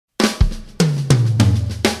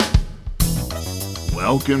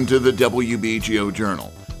Welcome to the WBGO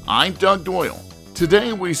Journal. I'm Doug Doyle.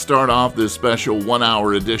 Today we start off this special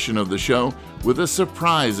one-hour edition of the show with a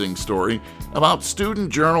surprising story about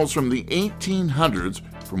student journals from the 1800s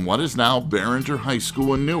from what is now Barringer High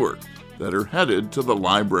School in Newark that are headed to the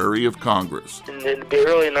Library of Congress. In the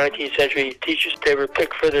early 19th century, teachers, they were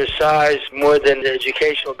picked for their size more than the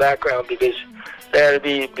educational background because they had to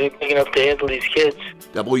be big enough to handle these kids.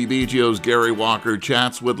 WBGO's Gary Walker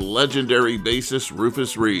chats with legendary bassist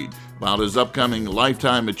Rufus Reid about his upcoming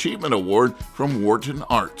Lifetime Achievement Award from Wharton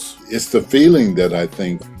Arts. It's the feeling that I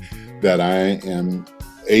think that I am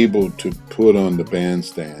able to put on the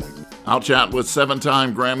bandstand. I'll chat with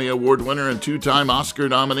 7-time Grammy Award winner and 2-time Oscar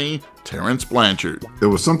nominee Terence Blanchard. There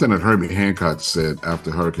was something that Herbie Hancock said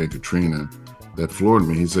after Hurricane Katrina that floored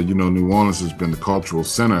me. He said, New Orleans has been the cultural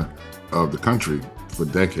center of the country for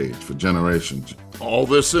decades, for generations. All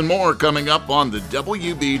this and more coming up on the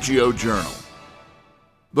WBGO Journal.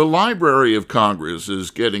 The Library of Congress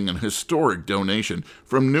is getting an historic donation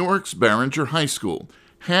from Newark's Barringer High School,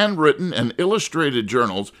 handwritten and illustrated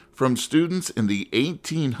journals from students in the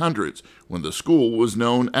 1800s when the school was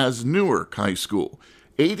known as Newark High School.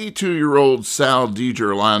 82-year-old Sal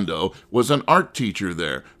DiGirlando was an art teacher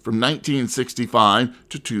there from 1965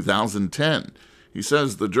 to 2010. He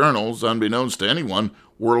says the journals, unbeknownst to anyone,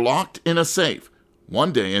 were locked in a safe.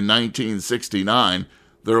 One day in 1969,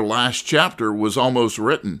 their last chapter was almost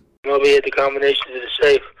written. Nobody had the combination to the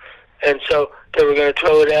safe, and so they were going to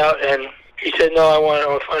throw it out, and he said, no, I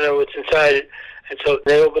want to find out what's inside it. And so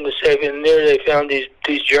they opened the safe, and there they found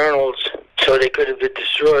these journals, so they could have been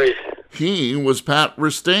destroyed. He was Pat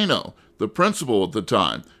Restaino, the principal at the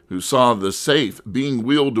time, who saw the safe being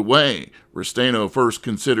wheeled away. Restaino first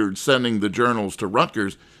considered sending the journals to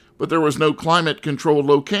Rutgers, but there was no climate-controlled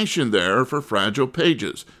location there for fragile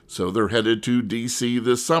pages, so they're headed to D.C.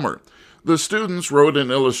 this summer. The students wrote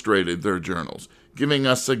and illustrated their journals, giving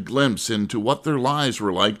us a glimpse into what their lives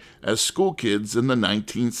were like as school kids in the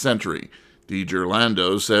 19th century.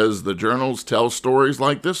 DiGirlando says the journals tell stories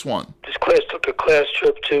like this one. This class took a class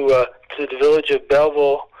trip to the village of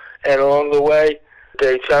Belleville, and along the way,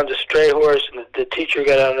 they found a stray horse, and the teacher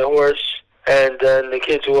got on the horse, and then the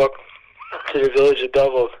kids walked to the village of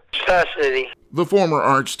Belleville. It's fascinating. The former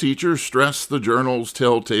arts teacher stressed the journals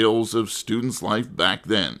tell tales of students' life back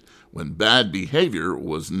then, when bad behavior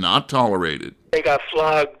was not tolerated. They got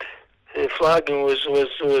flogged. The flogging was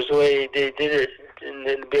the way they did it. In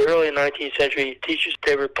the early 19th century, teachers,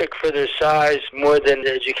 they were picked for their size more than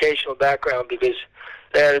the educational background because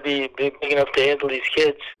they had to be big enough to handle these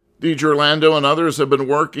kids. DiGirlando and others have been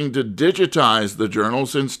working to digitize the journal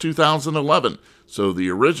since 2011, so the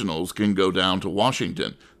originals can go down to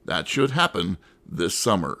Washington. That should happen this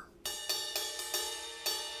summer.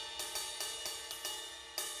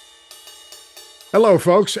 Hello,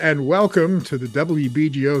 folks, and welcome to the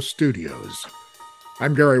WBGO studios.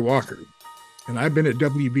 I'm Gary Walker, and I've been at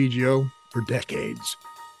WBGO for decades.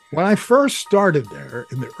 When I first started there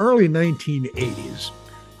in the early 1980s,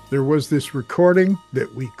 there was this recording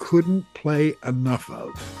that we couldn't play enough of,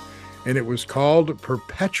 and it was called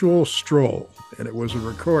Perpetual Stroll, and it was a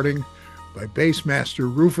recording by bass master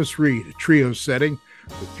Rufus Reid, a trio setting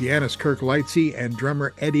with pianist Kirk Lightsey and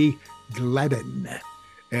drummer Eddie Gladden.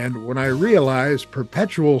 And when I realized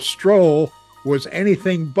Perpetual Stroll was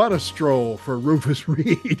anything but a stroll for Rufus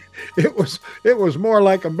Reid, it was more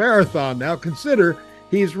like a marathon. Now consider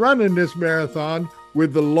he's running this marathon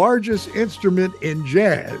with the largest instrument in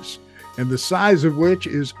jazz, and the size of which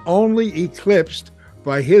is only eclipsed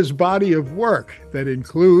by his body of work that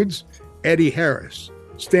includes Eddie Harris,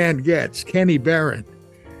 Stan Getz, Kenny Barron,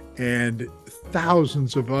 and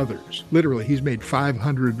thousands of others. Literally, he's made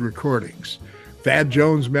 500 recordings. Thad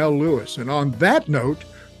Jones, Mel Lewis. And on that note,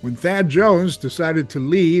 when Thad Jones decided to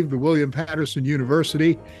leave the William Patterson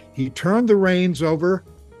University, he turned the reins over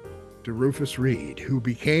to Rufus Reid, who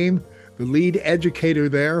became the lead educator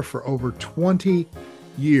there for over 20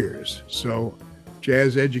 years. So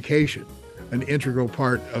jazz education, an integral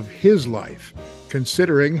part of his life,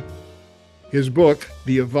 considering his book,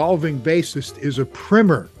 The Evolving Bassist, is a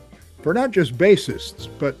primer for not just bassists,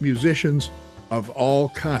 but musicians of all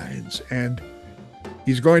kinds. And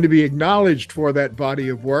he's going to be acknowledged for that body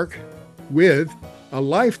of work with a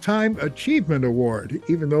Lifetime Achievement Award,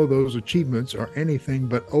 even though those achievements are anything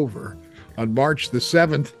but over. On March the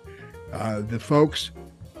 7th, the folks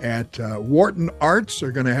at Wharton Arts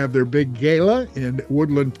are going to have their big gala in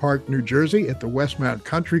Woodland Park, New Jersey at the Westmount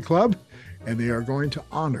Country Club, and they are going to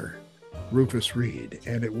honor Rufus Reid.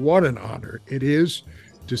 And what an honor it is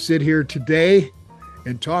to sit here today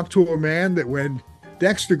and talk to a man that when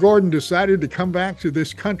Dexter Gordon decided to come back to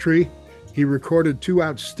this country, He recorded two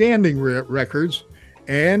outstanding records,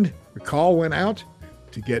 and the call went out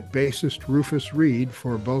to get bassist Rufus Reid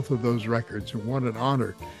for both of those records. And what an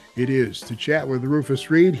honor it is to chat with Rufus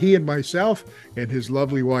Reid. He and myself and his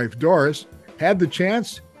lovely wife Doris had the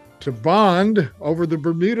chance to bond over the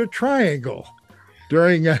Bermuda Triangle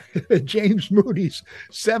during James Moody's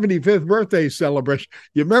 75th birthday celebration.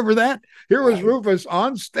 You remember that? Here was Rufus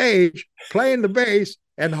on stage playing the bass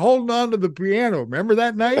and holding on to the piano. Remember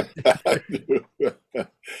that night?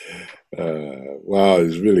 Wow,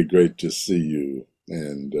 it's really great to see you.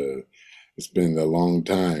 And it's been a long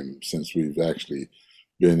time since we've actually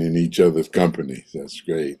been in each other's company. That's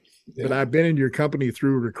great. Yeah. But I've been in your company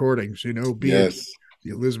through recordings, be it the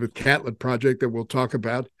Elizabeth Catlett project that we'll talk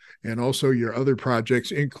about, and also your other projects,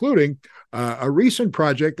 including a recent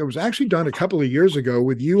project that was actually done a couple of years ago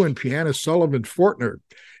with you and pianist Sullivan Fortner.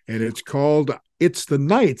 And it's called It's the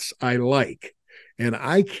Nights I Like. And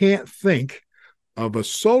I can't think of a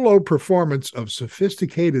solo performance of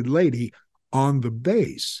Sophisticated Lady on the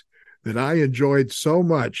bass that I enjoyed so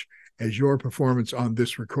much as your performance on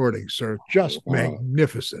this recording, sir. Just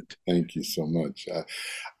magnificent. Thank you so much.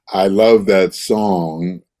 I love that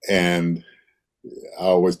song, and I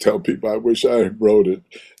always tell people I wish I wrote it,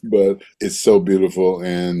 but it's so beautiful,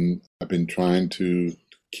 and I've been trying to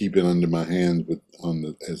keep it under my hands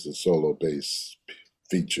as a solo bass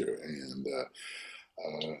feature, and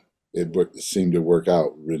it seemed to work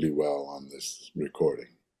out really well on this recording.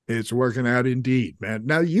 It's working out indeed, man.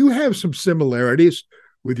 Now, you have some similarities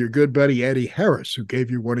with your good buddy Eddie Harris, who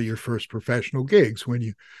gave you one of your first professional gigs when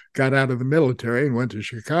you got out of the military and went to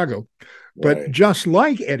Chicago. Right. But just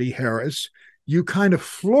like Eddie Harris, you kind of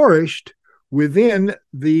flourished within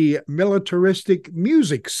the militaristic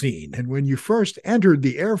music scene. And when you first entered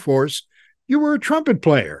the Air Force, you were a trumpet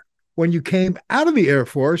player. When you came out of the Air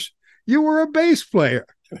Force, you were a bass player.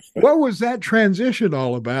 What was that transition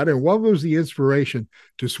all about, and what was the inspiration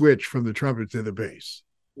to switch from the trumpet to the bass?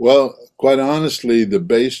 Well, quite honestly, the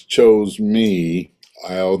bass chose me,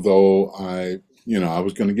 although I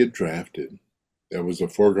was going to get drafted. There was a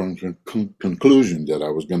foregone conclusion that I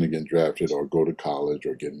was going to get drafted or go to college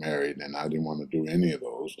or get married, and I didn't want to do any of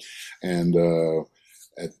those. And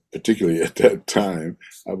particularly at that time,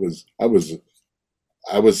 I was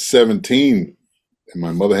 17. And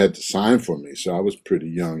my mother had to sign for me, so I was pretty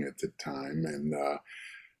young at the time. And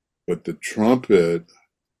but the trumpet,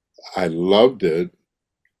 I loved it,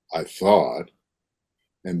 I thought.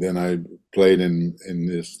 And then I played in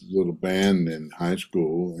this little band in high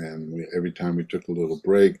school, and every time we took a little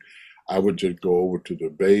break, I would just go over to the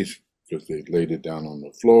bass because they laid it down on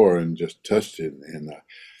the floor and just touched it.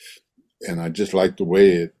 And I just liked the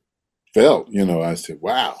way it felt. I said,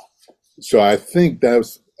 wow. So I think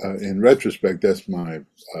that's, in retrospect, that's my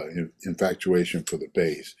infatuation for the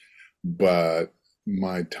bass. But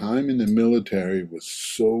my time in the military was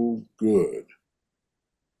so good.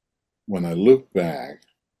 When I look back,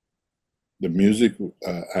 the music,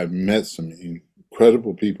 I've met some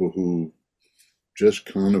incredible people who just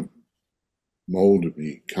kind of molded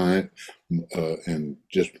me, and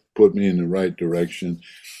just put me in the right direction.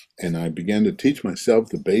 And I began to teach myself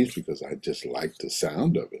the bass because I just liked the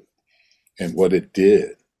sound of it and what it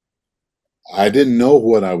did. I didn't know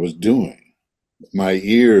what I was doing. My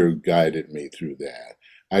ear guided me through that.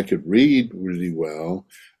 I could read really well,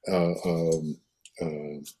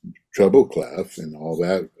 treble clef and all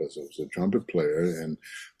that, because I was a trumpet player. And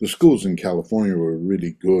the schools in California were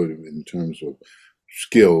really good in terms of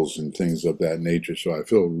skills and things of that nature. So I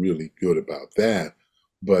feel really good about that.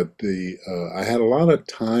 But I had a lot of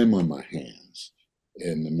time on my hands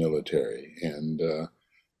in the military, and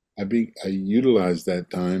I utilized that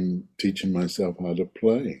time teaching myself how to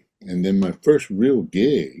play. And then my first real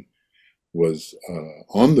gig was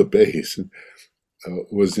on the bass,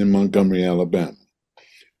 was in Montgomery, Alabama,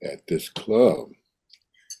 at this club.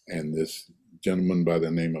 And this gentleman by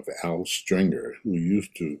the name of Al Stringer,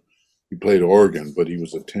 he played organ, but he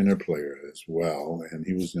was a tenor player as well. And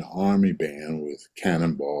he was in an Army band with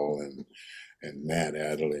Cannonball and Matt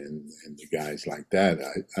Adderley and the guys like that.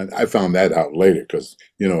 I found that out later because,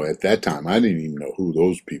 at that time, I didn't even know who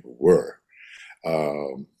those people were.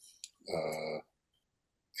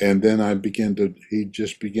 And then he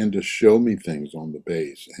just began to show me things on the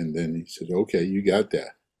bass. And then he said, okay, you got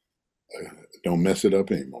that. Don't mess it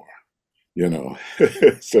up anymore.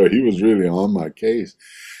 So he was really on my case.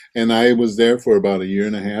 And I was there for about a year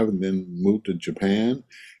and a half and then moved to Japan.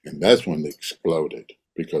 And that's when it exploded,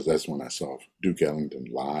 because that's when I saw Duke Ellington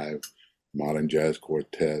live, Modern Jazz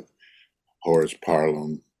Quartet, Horace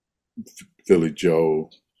Parham, Philly Joe,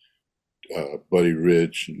 Buddy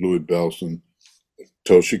Rich, Louis Bellson,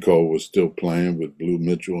 Toshiko was still playing with Blue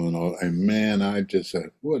Mitchell and all. And man, I just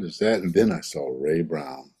said, what is that? And then I saw Ray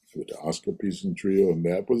Brown with the Oscar Pearson Trio, and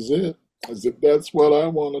that was it. I said, that's what I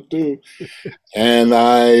want to do. And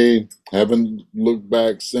I haven't looked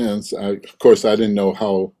back since. Of course, I didn't know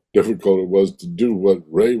how difficult it was to do what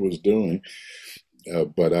Ray was doing,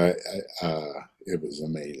 but it was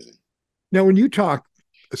amazing. Now, when you talked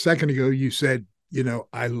a second ago, you said,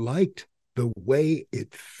 I liked the way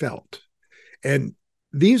it felt. And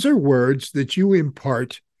these are words that you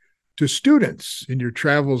impart to students in your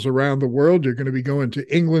travels around the world. You're going to be going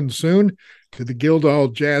to England soon, to the Guildhall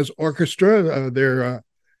Jazz Orchestra, their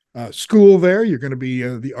school there. You're going to be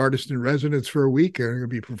the artist in residence for a week. You're going to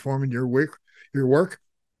be performing your work.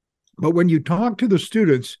 But when you talk to the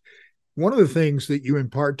students, one of the things that you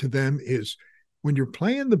impart to them is when you're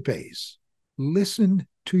playing the bass, listen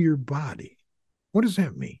to your body. What does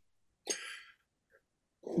that mean?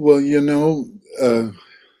 Well,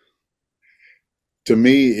 to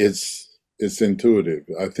me, it's intuitive.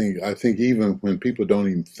 I think even when people don't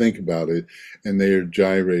even think about it, and they're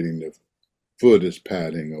gyrating, their foot is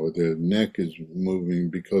patting or their neck is moving,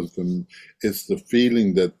 because it's the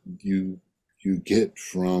feeling that you get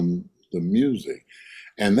from the music,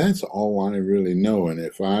 and that's all I really know. And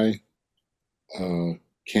if I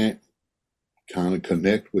can't kind of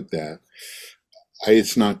connect with that,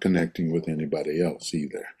 it's not connecting with anybody else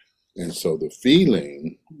either. And so the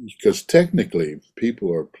feeling, because technically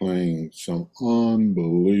people are playing some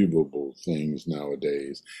unbelievable things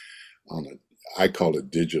nowadays I call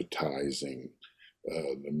it digitizing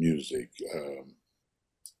the music.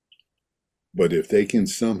 But if they can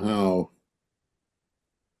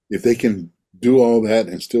do all that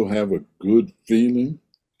and still have a good feeling,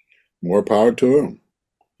 more power to them.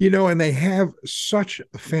 And they have such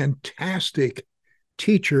a fantastic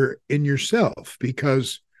teacher in yourself,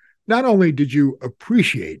 because not only did you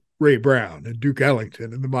appreciate Ray Brown and Duke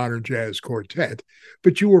Ellington and the Modern Jazz Quartet,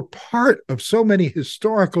 but you were part of so many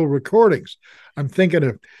historical recordings. I'm thinking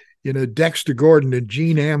of, Dexter Gordon and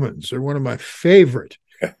Gene Ammons, or one of my favorite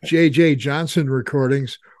J.J. Johnson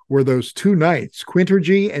recordings were those two nights,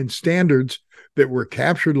 Quintergy and Standards, that were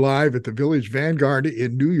captured live at the Village Vanguard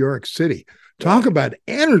in New York City. Talk about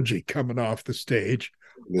energy coming off the stage.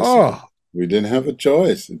 Listen, we didn't have a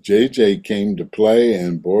choice. JJ came to play,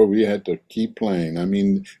 and boy, we had to keep playing. I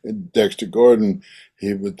mean, Dexter Gordon,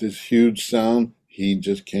 with this huge sound, he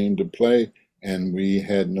just came to play, and we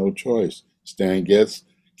had no choice. Stan Getz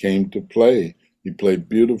came to play. He played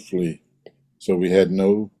beautifully. So we had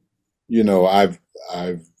no, I've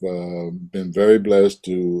been very blessed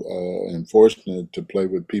and fortunate to play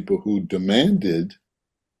with people who demanded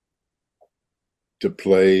to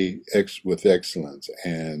play with excellence.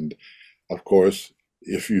 And of course,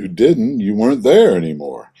 if you didn't, you weren't there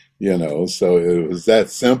anymore, so it was that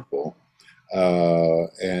simple.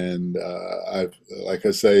 Like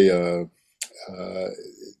I say,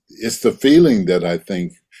 it's the feeling that I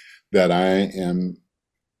think that I am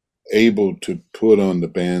able to put on the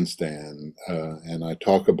bandstand, and I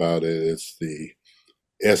talk about it as the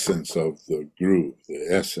essence of the groove. The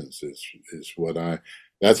essence is what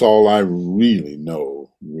that's all I really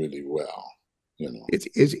know really well.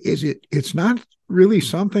 It's not really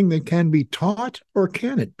something that can be taught, or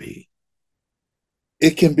can it be?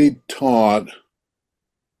 It can be taught,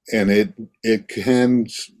 and it can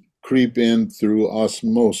creep in through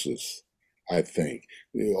osmosis, I think,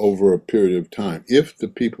 over a period of time, if the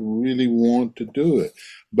people really want to do it.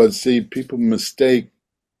 But see, people mistake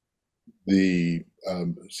the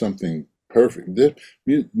something perfect.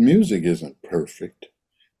 Music isn't perfect.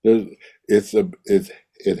 It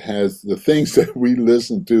has the things that we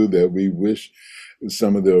listen to that we wish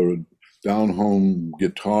some of the down-home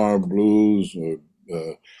guitar blues or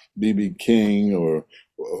B.B. King or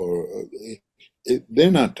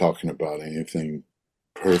they're not talking about anything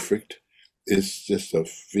perfect. It's just a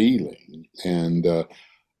feeling. And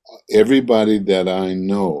everybody that I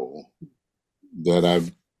know, that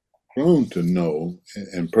I've grown to know,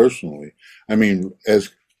 and personally, I mean, as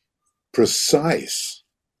precise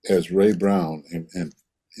as Ray Brown and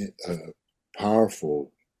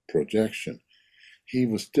powerful projection, he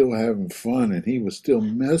was still having fun, and he was still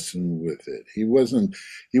messing with it. He wasn't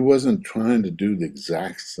trying to do the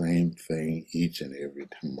exact same thing each and every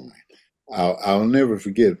time. I'll never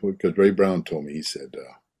forget, because Ray Brown told me, he said,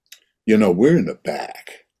 we're in the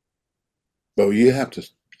back, but you have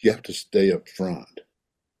to stay up front.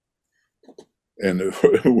 And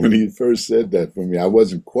when he first said that for me, I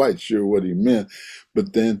wasn't quite sure what he meant,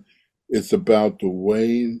 but then it's about the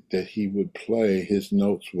way that he would play. His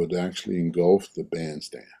notes would actually engulf the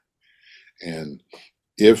bandstand. And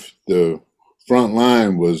if the front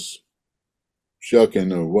line was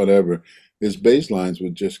shucking or whatever, his bass lines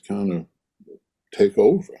would just kind of take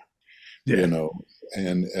over, Yeah.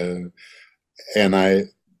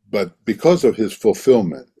 But because of his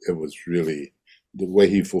fulfillment, it was really the way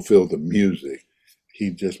he fulfilled the music.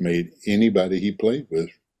 He just made anybody he played with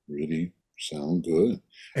really sound good.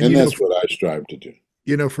 And that's what I strive to do.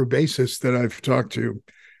 For bassists that I've talked to,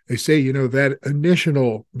 they say, that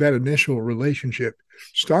initial relationship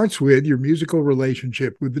starts with your musical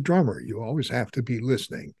relationship with the drummer. You always have to be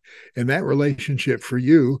listening. And that relationship for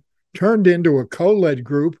you turned into a co-led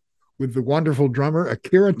group with the wonderful drummer,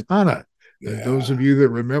 Akira Tana. Yeah. Those of you that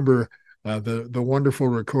remember the wonderful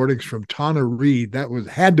recordings from Tana Reid, that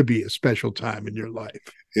had to be a special time in your life.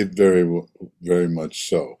 It very, very much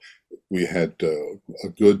so. We had a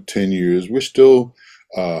good 10 years. We still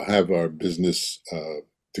have our business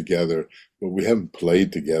together, but we haven't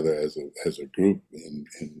played together as a group in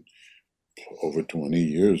over 20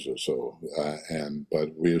 years or so.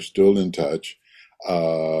 But we're still in touch.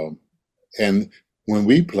 And when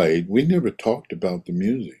we played, we never talked about the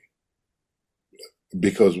music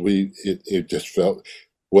because it just felt,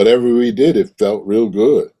 whatever we did, it felt real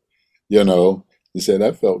good. He said,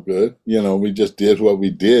 that felt good. We just did what we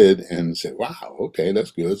did and said, wow, okay,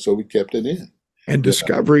 that's good. So we kept it in. And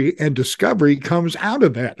discovery comes out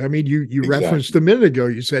of that. I mean, you exactly. Referenced a minute ago,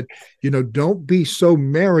 you said, don't be so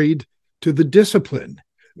married to the discipline,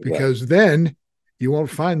 because then you won't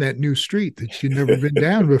find that new street that you've never been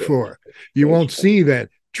down before. You won't see that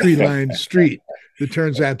tree-lined street that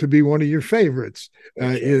turns out to be one of your favorites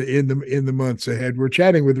in the months ahead. We're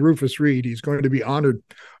chatting with Rufus Reid. He's going to be honored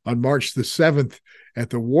on March the 7th at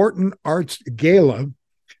the Wharton Arts Gala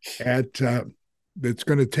that's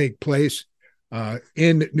going to take place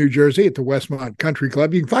in New Jersey at the Westmont Country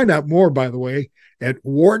Club. You can find out more, by the way, at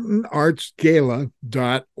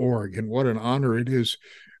whartonartsgala.org. And what an honor it is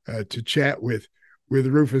to chat with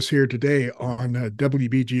Rufus here today on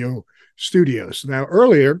WBGO Studios. Now,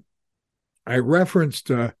 earlier, I referenced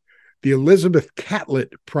the Elizabeth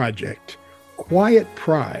Catlett project, Quiet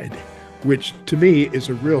Pride, which to me is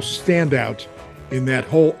a real standout in that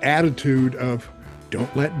whole attitude of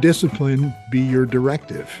don't let discipline be your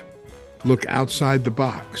directive. Look outside the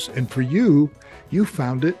box. And for you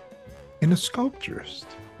found it in a sculpturist.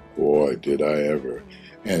 Boy, did I ever.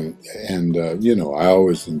 And I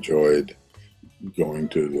always enjoyed going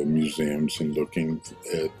to the museums and looking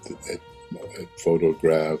at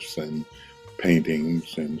photographs and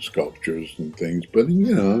paintings and sculptures and things. But,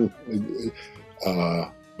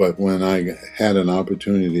 but when I had an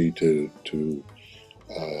opportunity to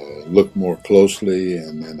look more closely,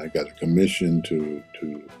 and then I got a commission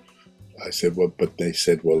I said, well, but they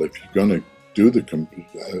said, well, if you're going to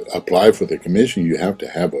apply for the commission, you have to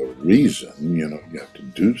have a reason, you have to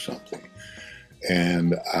do something.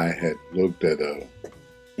 And I had looked at a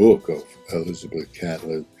book of Elizabeth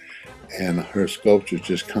Catlett, and her sculpture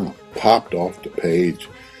just kind of popped off the page.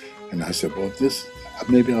 And I said, well,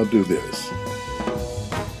 maybe I'll do this.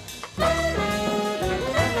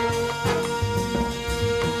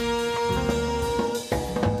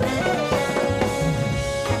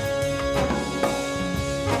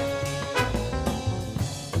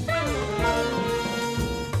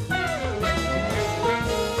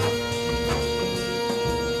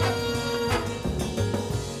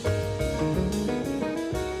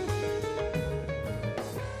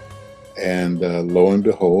 And lo and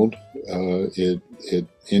behold, it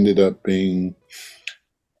ended up being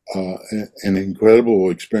an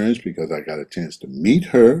incredible experience because I got a chance to meet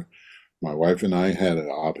her. My wife and I had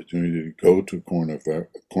an opportunity to go to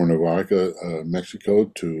Cuernavaca, Mexico,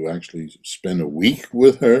 to actually spend a week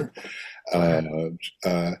with her. And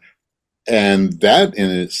that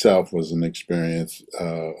in itself was an experience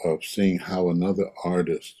of seeing how another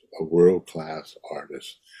artist, a world-class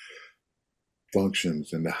artist,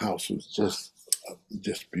 functions, and the house was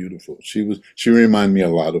just beautiful. She reminded me a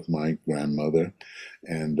lot of my grandmother,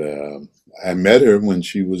 and I met her when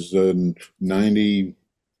she was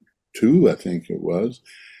 92, I think it was.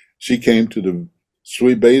 She came to the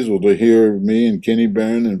Sweet Basil to hear me and Kenny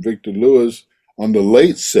Barron and Victor Lewis on the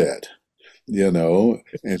late set, and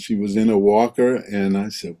she was in a walker, and I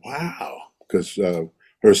said, wow, because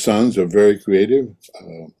her sons are very creative.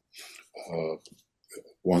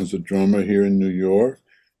 One's a drummer here in New York,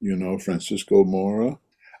 Francisco Mora,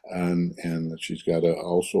 and she's got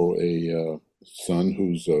also a son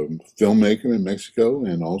who's a filmmaker in Mexico,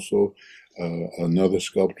 and also another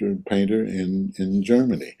sculptor and painter in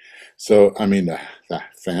Germany. So, I mean, the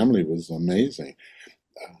family was amazing.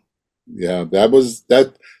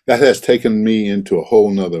 That has taken me into a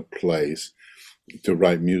whole nother place. to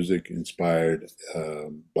write music inspired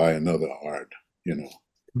by another art,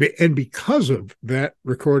 And because of that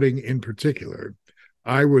recording in particular,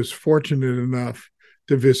 I was fortunate enough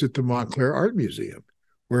to visit the Montclair Art Museum,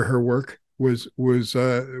 where her work was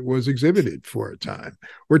exhibited for a time.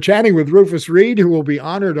 We're chatting with Rufus Reid, who will be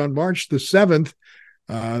honored on March the 7th,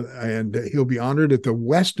 and he'll be honored at the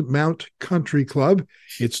Westmount Country Club.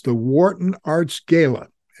 It's the Wharton Arts Gala,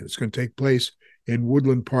 and it's going to take place in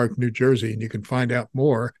Woodland Park, New Jersey, and you can find out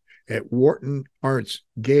more at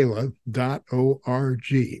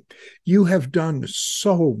whartonartsgala.org. You have done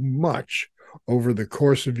so much over the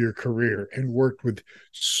course of your career and worked with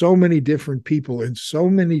so many different people in so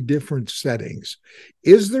many different settings.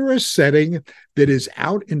 Is there a setting that is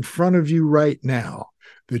out in front of you right now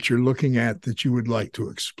that you're looking at that you would like to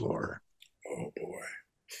explore? Oh, boy.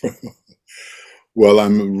 Well,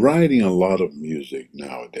 I'm writing a lot of music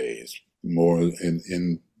nowadays, more,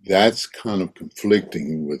 and that's kind of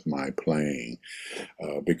conflicting with my playing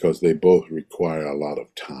because they both require a lot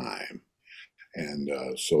of time. And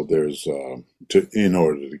so there's, in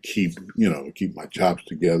order to keep my chops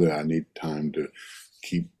together, I need time to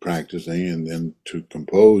keep practicing. And then to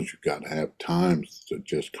compose, you've got to have time to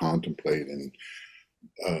just contemplate, and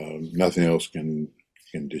nothing else can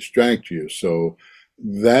distract you. So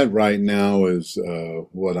that right now is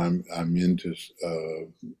what I'm into.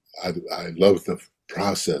 I love the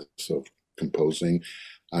process of composing.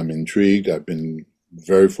 I'm intrigued. I've been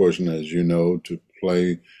very fortunate, as you know, to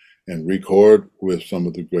play and record with some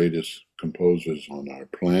of the greatest composers on our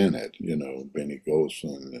planet, Benny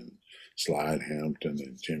Golson and Slide Hampton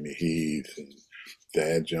and Jimmy Heath and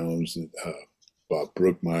Thad Jones and Bob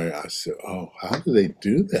Brookmeyer. I said, oh, how do they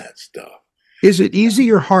do that stuff? Is it easy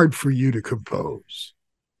or hard for you to compose?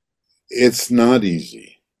 It's not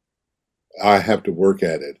easy. I have to work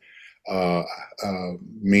at it.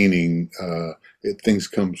 Meaning things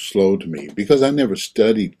come slow to me because I never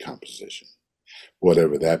studied composition,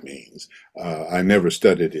 whatever that means. I never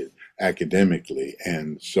studied it academically,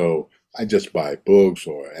 and so I just buy books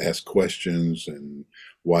or ask questions and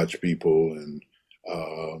watch people, and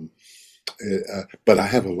but I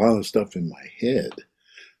have a lot of stuff in my head.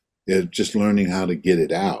 It's just learning how to get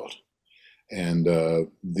it out. And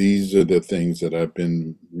these are the things that I've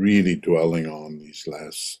been really dwelling on these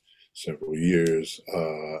last several years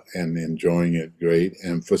and enjoying it great.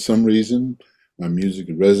 And for some reason, my music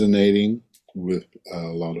is resonating with a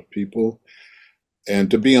lot of people. And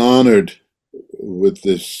to be honored with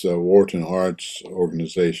this Wharton Arts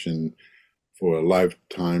organization for a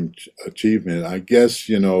lifetime achievement, I guess,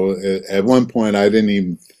 at one point I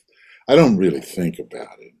don't really think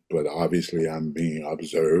about it, but obviously I'm being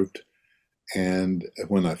observed. And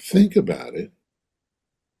when I think about it,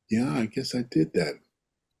 yeah, I guess I did that.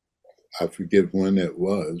 I forget when it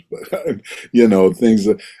was, but things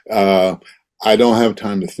that I don't have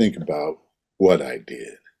time to think about what I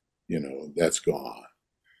did. That's gone.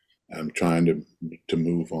 I'm trying to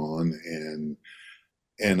move on,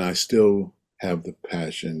 and I still have the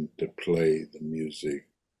passion to play the music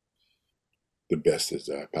the best as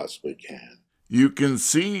I possibly can. You can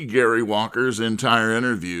see Gary Walker's entire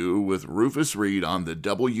interview with Rufus Reid on the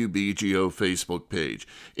WBGO Facebook page.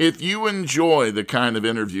 If you enjoy the kind of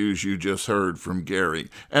interviews you just heard from Gary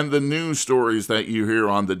and the news stories that you hear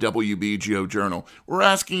on the WBGO Journal, we're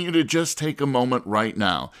asking you to just take a moment right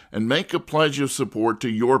now and make a pledge of support to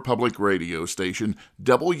your public radio station,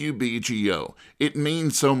 WBGO. It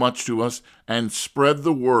means so much to us, and spread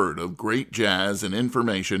the word of great jazz and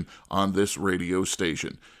information on this radio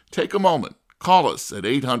station. Take a moment. Call us at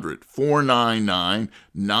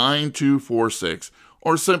 800-499-9246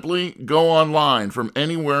 or simply go online from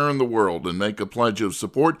anywhere in the world and make a pledge of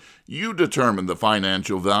support. You determine the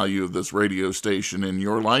financial value of this radio station in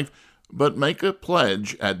your life, but make a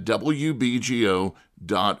pledge at WBGO.org.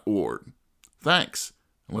 Thanks.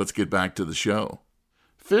 Let's get back to the show.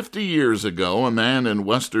 50 years ago, a man in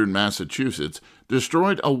western Massachusetts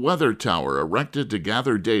destroyed a weather tower erected to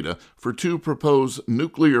gather data for 2 proposed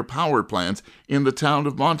nuclear power plants in the town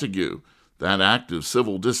of Montague. That act of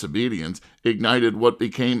civil disobedience ignited what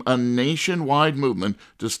became a nationwide movement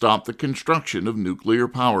to stop the construction of nuclear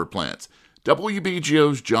power plants.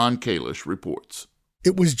 WBGO's John Kalish reports.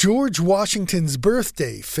 It was George Washington's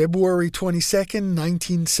birthday, February 22nd,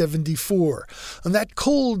 1974. On that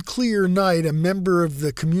cold, clear night, a member of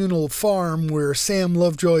the communal farm where Sam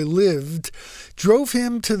Lovejoy lived drove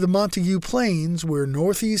him to the Montague Plains where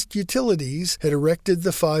Northeast Utilities had erected the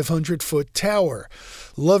 500-foot tower.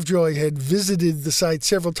 Lovejoy had visited the site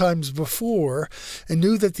several times before and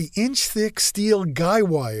knew that the inch-thick steel guy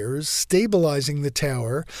wires stabilizing the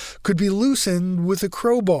tower could be loosened with a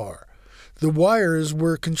crowbar. The wires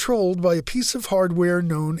were controlled by a piece of hardware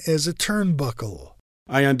known as a turnbuckle.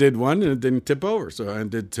 I undid one and it didn't tip over. So I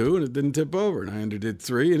undid two and it didn't tip over. And I undid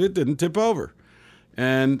three and it didn't tip over.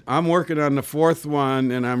 And I'm working on the fourth one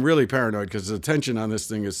and I'm really paranoid because the tension on this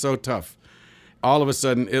thing is so tough. All of a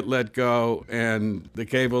sudden it let go and the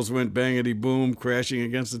cables went bangity boom, crashing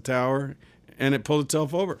against the tower, and it pulled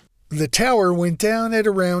itself over. The tower went down at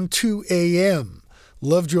around 2 a.m.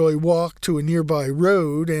 Lovejoy walked to a nearby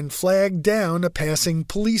road and flagged down a passing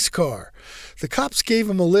police car. The cops gave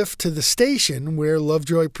him a lift to the station where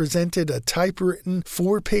Lovejoy presented a typewritten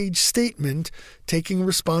 4-page statement taking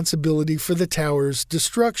responsibility for the tower's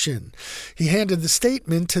destruction. He handed the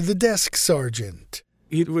statement to the desk sergeant.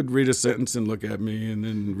 He would read a sentence and look at me and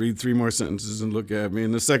then read 3 more sentences and look at me.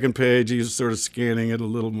 And the second page, he was sort of scanning it a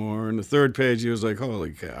little more. And the third page, he was like,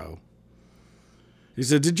 holy cow. He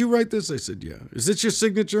said, did you write this? I said, yeah. Is it your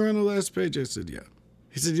signature on the last page? I said, yeah.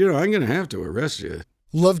 He said, I'm going to have to arrest you.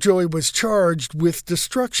 Lovejoy was charged with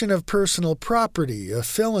destruction of personal property, a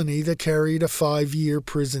felony that carried a 5-year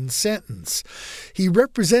prison sentence. He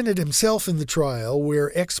represented himself in the trial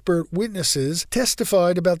where expert witnesses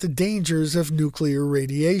testified about the dangers of nuclear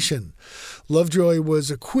radiation. Lovejoy was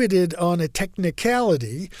acquitted on a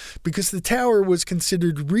technicality because the tower was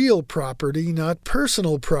considered real property, not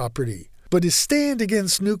personal property. But his stand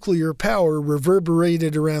against nuclear power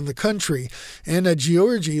reverberated around the country. Anna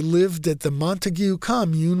Giorgi lived at the Montague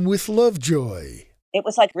commune with Lovejoy. It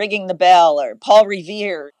was like ringing the bell, or Paul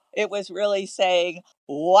Revere. It was really saying,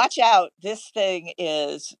 watch out, this thing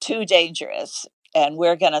is too dangerous, and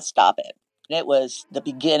we're going to stop it. And it was the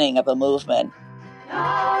beginning of a movement.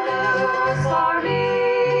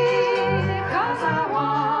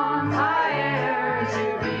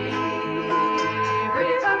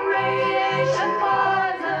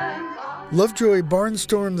 Lovejoy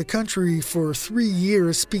barnstormed the country for 3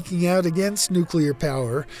 years speaking out against nuclear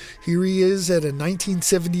power. Here he is at a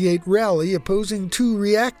 1978 rally opposing 2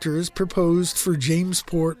 reactors proposed for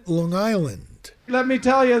Jamesport, Long Island. Let me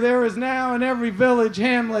tell you, there is now in every village,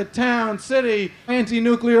 hamlet, town, city,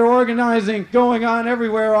 anti-nuclear organizing going on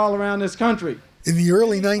everywhere all around this country. In the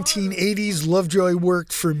early 1980s, Lovejoy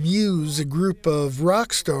worked for Muse, a group of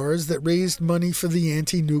rock stars that raised money for the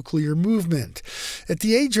anti-nuclear movement. At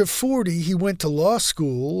the age of 40, he went to law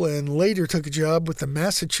school and later took a job with the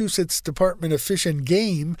Massachusetts Department of Fish and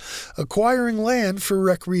Game, acquiring land for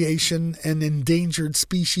recreation and endangered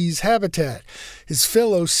species habitat. His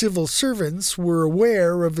fellow civil servants were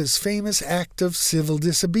aware of his famous act of civil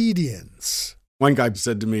disobedience. One guy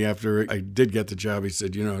said to me after I did get the job, he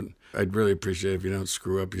said, I'd really appreciate if you don't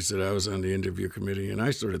screw up. He said, I was on the interview committee, and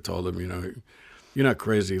I sort of told him, you're not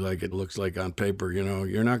crazy like it looks like on paper,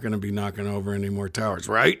 you're not going to be knocking over any more towers,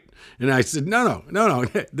 right? And I said, no.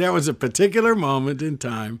 There was a particular moment in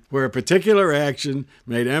time where a particular action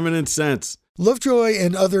made eminent sense. Lovejoy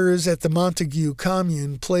and others at the Montague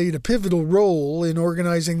Commune played a pivotal role in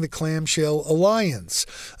organizing the Clamshell Alliance,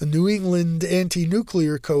 a New England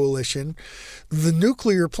anti-nuclear coalition. The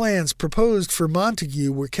nuclear plans proposed for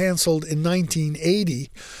Montague were canceled in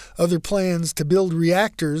 1980. Other plans to build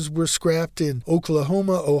reactors were scrapped in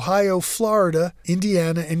Oklahoma, Ohio, Florida,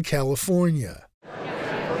 Indiana, and California.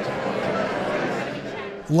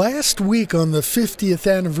 Last week, on the 50th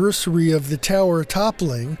anniversary of the tower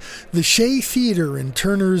toppling, the Shea Theater in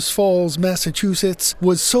Turners Falls, Massachusetts,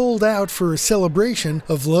 was sold out for a celebration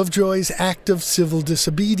of Lovejoy's act of civil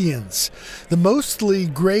disobedience. The mostly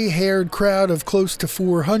gray-haired crowd of close to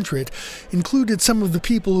 400 included some of the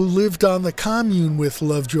people who lived on the commune with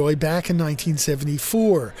Lovejoy back in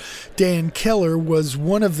 1974. Dan Keller was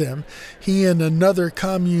one of them. He and another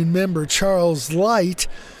commune member, Charles Light,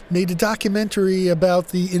 made a documentary about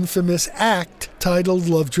the infamous act titled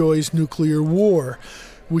Lovejoy's Nuclear War,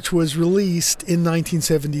 which was released in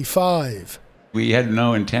 1975. We had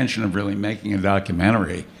no intention of really making a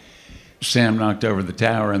documentary. Sam knocked over the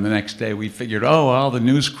tower, and the next day we figured, all the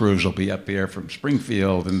news crews will be up here from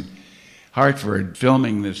Springfield and Hartford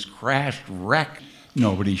filming this crashed wreck.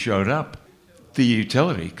 Nobody showed up. The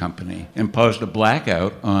utility company imposed a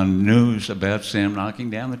blackout on news about Sam knocking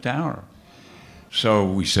down the tower. So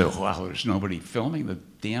we said, there's nobody filming the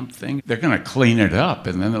damn thing. They're going to clean it up,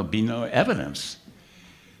 and then there'll be no evidence.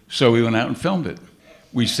 So we went out and filmed it.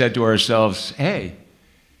 We said to ourselves, hey,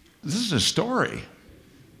 this is a story.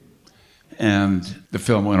 And the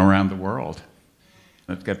film went around the world.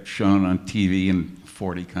 It got shown on TV in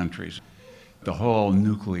 40 countries. The whole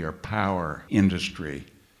nuclear power industry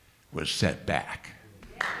was set back.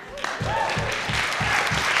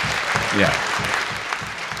 Yeah.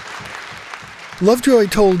 Lovejoy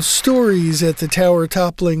told stories at the tower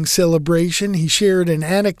toppling celebration. He shared an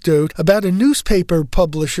anecdote about a newspaper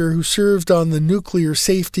publisher who served on the Nuclear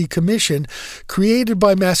Safety Commission created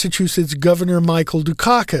by Massachusetts Governor Michael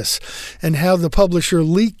Dukakis, and how the publisher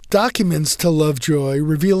leaked documents to Lovejoy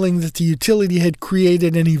revealing that the utility had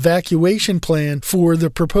created an evacuation plan for the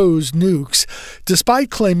proposed nukes, despite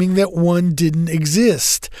claiming that one didn't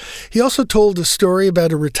exist. He also told a story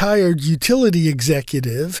about a retired utility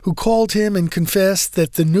executive who called him and confessed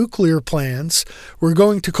that the nuclear plants were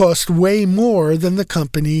going to cost way more than the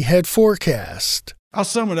company had forecast. I'll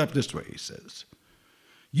sum it up this way, he says.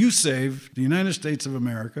 You saved the United States of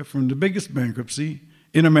America from the biggest bankruptcy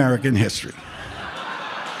in American history.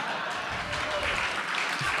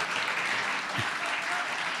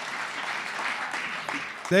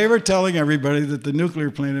 They were telling everybody that the nuclear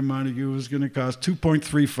plant in Montague was going to cost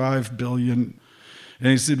 $2.35 billion. And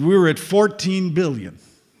he said, we were at $14 billion.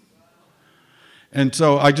 And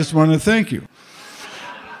so I just want to thank you.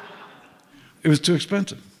 It was too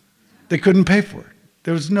expensive. They couldn't pay for it.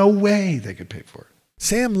 There was no way they could pay for it.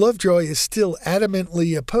 Sam Lovejoy is still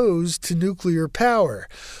adamantly opposed to nuclear power.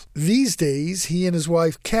 These days, he and his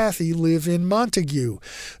wife Kathy live in Montague.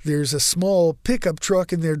 There's a small pickup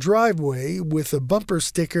truck in their driveway with a bumper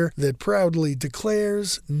sticker that proudly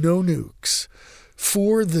declares no nukes.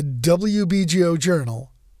 For the WBGO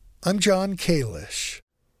Journal, I'm John Kalish.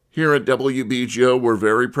 Here at WBGO, we're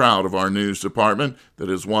very proud of our news department that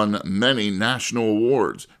has won many national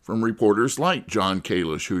awards from reporters like John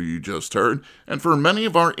Kalish, who you just heard, and for many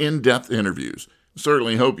of our in-depth interviews.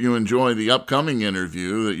 Certainly hope you enjoy the upcoming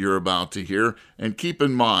interview that you're about to hear, and keep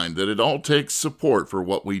in mind that it all takes support for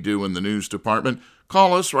what we do in the news department.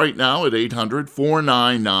 Call us right now at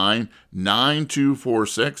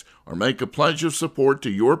 800-499-9246 or make a pledge of support to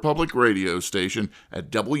your public radio station at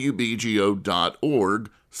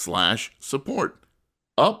wbgo.org/support.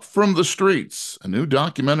 Up from the Streets, a new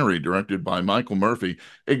documentary directed by Michael Murphy,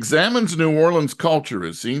 examines New Orleans culture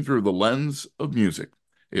as seen through the lens of music.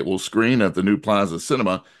 It will screen at the New Plaza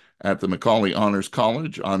Cinema at the Macaulay Honors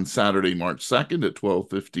College on Saturday, March 2nd at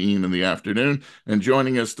 12:15 in the afternoon. And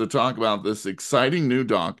joining us to talk about this exciting new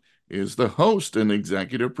doc is the host and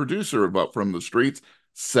executive producer of Up from the Streets,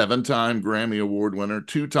 7-time Grammy Award winner,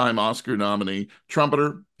 2-time Oscar nominee,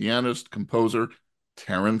 trumpeter, pianist, composer,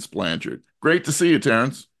 Terence Blanchard. Great to see you,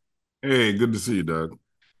 Terence. Hey, good to see you, Doug.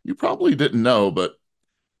 You probably didn't know, but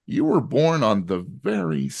you were born on the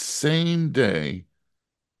very same day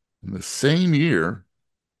in the same year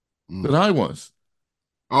that I was.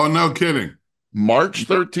 Oh, no kidding. March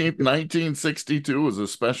 13th, 1962 was a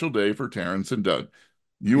special day for Terence and Doug.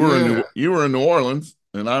 You were in New Orleans,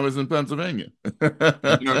 and I was in Pennsylvania. I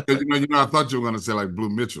thought you were going to say like Blue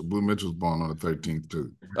Mitchell. Blue Mitchell's born on the 13th,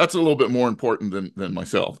 too. That's a little bit more important than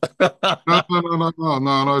myself. No,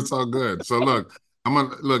 it's all good. So look,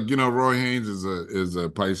 Roy Haynes is a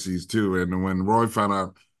Pisces too. And when Roy found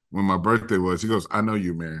out when my birthday was, he goes, I know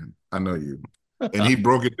you, man. I know you. And he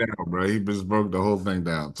broke it down, bro. He just broke the whole thing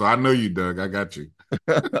down. So I know you, Doug. I got you.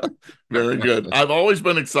 Very good. I've always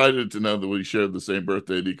been excited to know that we shared the same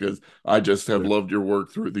birthday because I just have loved your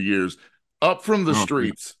work through the years. Up from the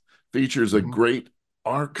Streets features a great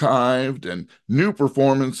archived and new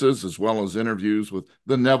performances as well as interviews with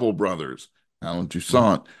the Neville Brothers, Alan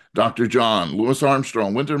Toussaint, Dr. John, Louis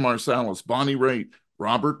Armstrong, Wynton Marsalis, Bonnie Raitt,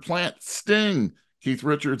 Robert Plant, Sting, Keith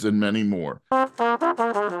Richards, and many more.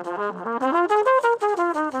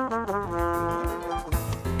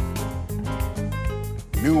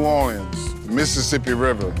 New Orleans, Mississippi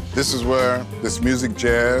River. This is where this music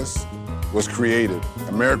jazz was created.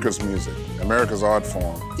 America's music, America's art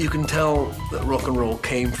form. You can tell that rock and roll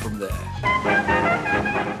came from there.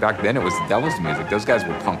 Back then it was the devil's music. Those guys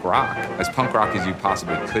were punk rock, as punk rock as you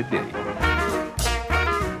possibly could be.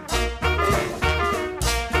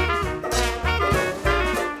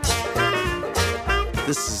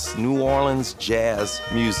 This is New Orleans jazz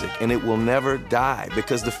music, and it will never die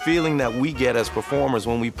because the feeling that we get as performers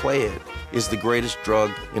when we play it is the greatest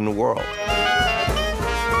drug in the world.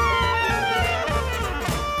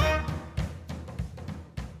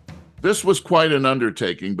 This was quite an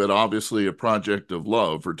undertaking, but obviously a project of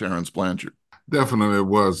love for Terence Blanchard. Definitely it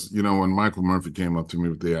was. When Michael Murphy came up to me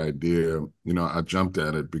with the idea, I jumped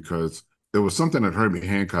at it because there was something that Herbie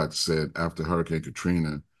Hancock said after Hurricane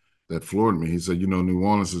Katrina that floored me. He said, New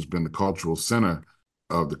Orleans has been the cultural center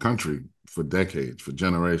of the country for decades, for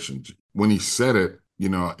generations. When he said it,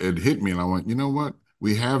 it hit me and I went, you know what?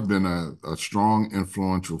 We have been a strong,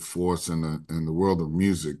 influential force in the world of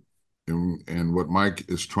music. And what Mike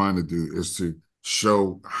is trying to do is to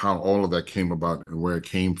show how all of that came about and where it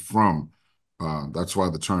came from. That's why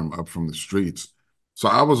the term Up from the Streets. So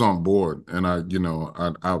I was on board, and I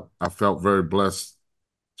felt very blessed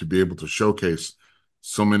to be able to showcase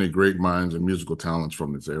so many great minds and musical talents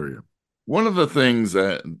from this area. One of the things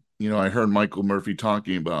that, I heard Michael Murphy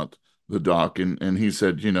talking about the doc, and he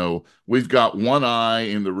said, we've got one eye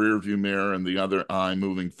in the rearview mirror and the other eye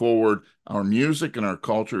moving forward. Our music and our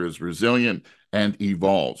culture is resilient and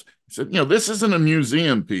evolves. He said, this isn't a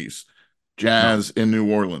museum piece, jazz in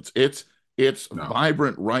New Orleans. It's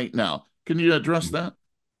vibrant right now. Can you address that?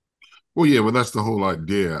 Well, yeah, well, that's the whole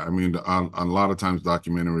idea. I mean, a lot of times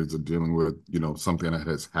documentaries are dealing with, something that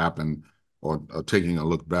has happened or taking a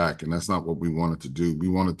look back, and that's not what we wanted to do. We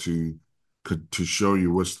wanted to show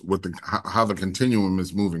you how the continuum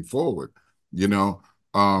is moving forward,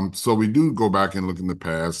 So we do go back and look in the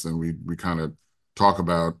past, and we kind of talk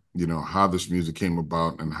about, how this music came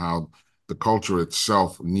about and how the culture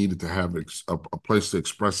itself needed to have a place to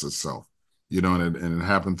express itself, and it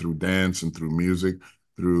happened through dance and through music,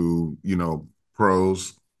 through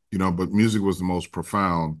prose, but music was the most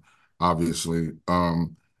profound, obviously,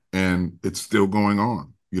 and it's still going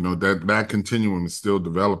on. That continuum is still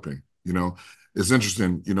developing. It's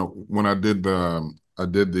interesting. When I did the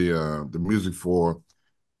music for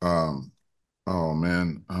the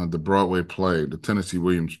Broadway play, the Tennessee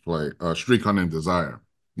Williams play, Street Car Named Desire.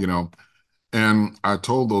 And I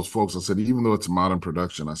told those folks, I said, even though it's a modern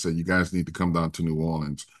production, I said, you guys need to come down to New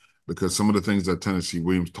Orleans, because some of the things that Tennessee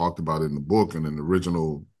Williams talked about in the book and in the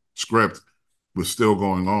original script was still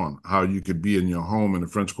going on. How you could be in your home in the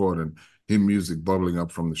French Quarter and hear music bubbling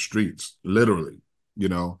up from the streets, literally,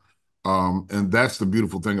 and that's the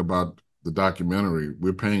beautiful thing about the documentary.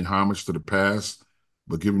 We're paying homage to the past,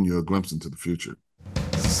 but giving you a glimpse into the future.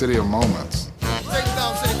 It's a city of moments.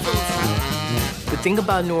 The thing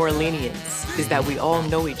about New Orleanians is that we all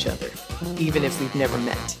know each other, even if we've never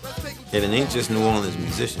met. And it ain't just New Orleans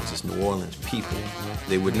musicians, it's New Orleans people.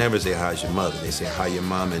 They would never say, how's your mother? They say, how your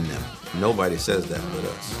mom and them. Nobody says that but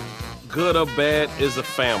us. Good or bad is a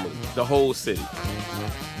family, the whole city.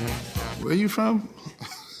 Where you from?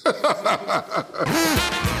 The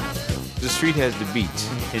street has the beat,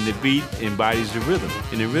 and the beat embodies the rhythm,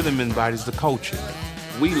 and the rhythm embodies the culture.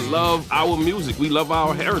 We love our music. We love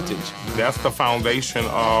our heritage. That's the foundation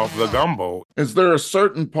of the gumbo. Is there a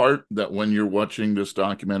certain part that when you're watching this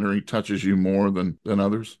documentary touches you more than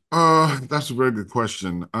others? That's a very good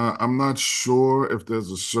question. I'm not sure if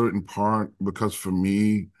there's a certain part, because for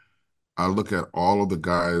me, I look at all of the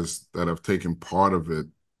guys that have taken part of it,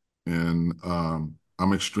 and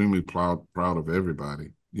I'm extremely proud of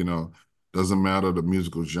everybody. Doesn't matter the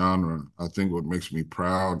musical genre. I think what makes me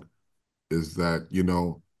proud is that,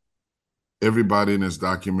 everybody in this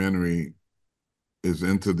documentary is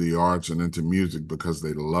into the arts and into music because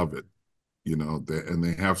they love it, and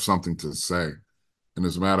they have something to say. And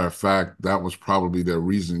as a matter of fact, that was probably their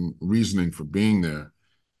reasoning for being there.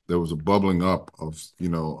 There was a bubbling up of a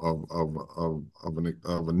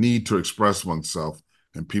need to express oneself,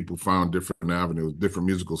 and people found different avenues, different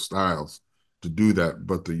musical styles to do that.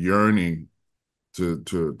 But the yearning to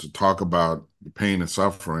talk about the pain and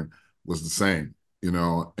suffering was the same,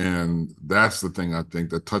 and that's the thing I think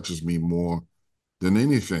that touches me more than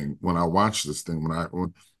anything when I watch this thing.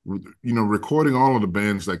 Recording all of the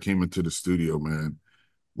bands that came into the studio, man,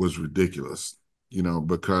 was ridiculous,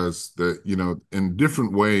 because in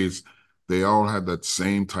different ways, they all had that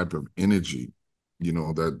same type of energy,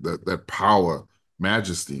 that power,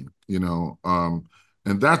 majesty,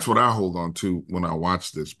 and that's what I hold on to when I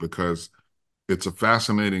watch this, because it's a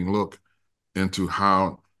fascinating look into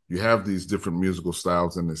how you have these different musical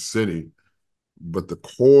styles in the city, but the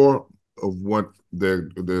core of what they're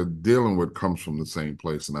dealing with comes from the same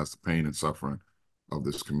place, and that's the pain and suffering of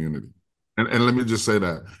this community. And let me just say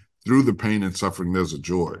that through the pain and suffering, there's a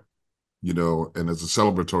joy, and there's a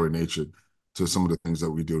celebratory nature to some of the things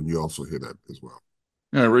that we do, and you also hear that as well.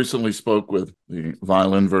 I recently spoke with the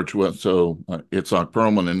violin virtuoso Itzhak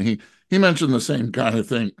Perlman, and he mentioned the same kind of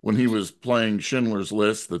thing when he was playing Schindler's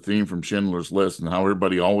List, the theme from Schindler's List, and how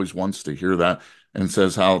everybody always wants to hear that, and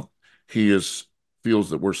says how feels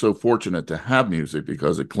that we're so fortunate to have music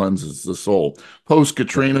because it cleanses the soul.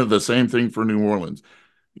 Post-Katrina, the same thing for New Orleans.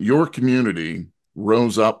 Your community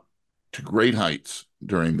rose up to great heights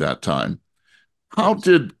during that time. How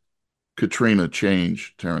did Katrina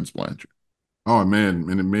change Terence Blanchard? Oh man,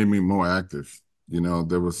 and it made me more active.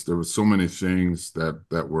 There was so many things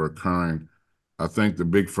that were occurring. I think the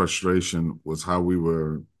big frustration was how we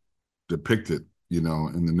were depicted, in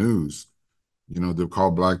the news. They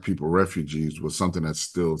call Black people refugees was something that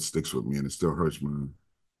still sticks with me, and it still hurts me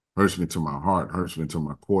to my heart, hurts me to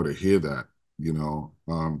my core to hear that. The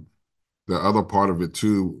other part of it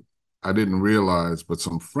too I didn't realize, but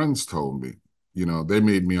some friends told me, they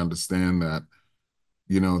made me understand that,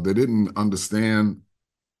 they didn't understand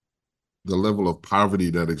the level of poverty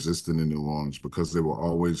that existed in New Orleans because they were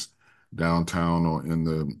always downtown or in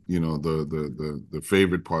the, the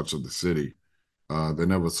favorite parts of the city. They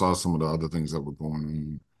never saw some of the other things that were going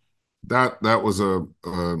on. That was a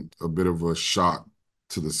bit of a shock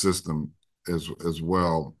to the system as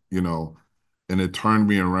well, and it turned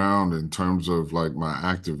me around in terms of like my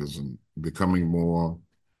activism, becoming more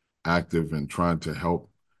active and trying to help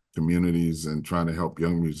communities and trying to help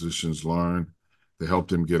young musicians learn, to help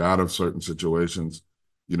them get out of certain situations,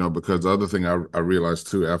 because the other thing I realized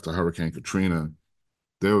too after Hurricane Katrina,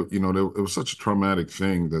 it was such a traumatic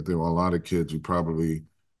thing that there were a lot of kids who probably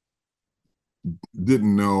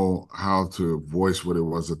didn't know how to voice what it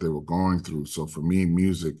was that they were going through. So for me,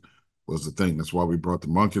 music was the thing. That's why we brought the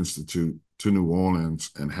Monk Institute to New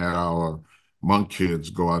Orleans and had our Monk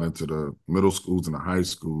kids go out into the middle schools and the high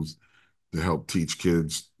schools to help teach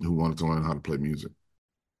kids who wanted to learn how to play music.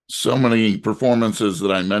 So many performances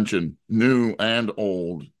that I mentioned, new and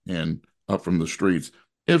old, and Up from the Streets.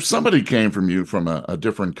 If somebody came from you from a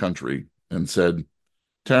different country and said,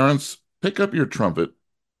 Terence, pick up your trumpet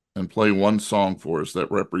and play one song for us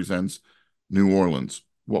that represents New Orleans,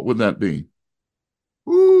 what would that be?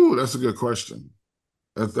 Ooh, that's a good question.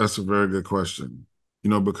 That's a very good question.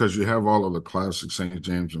 Because you have all of the classic St.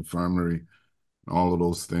 James Infirmary, all of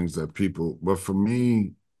those things that people, but for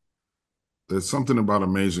me, there's something about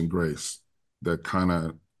Amazing Grace that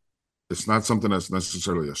it's not something that's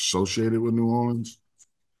necessarily associated with New Orleans,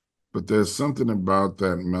 but there's something about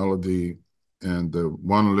that melody and the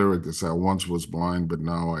one lyric that said, I once was blind, but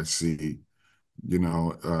now I see,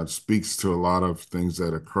 speaks to a lot of things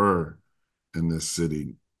that occur in this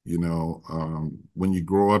city. When you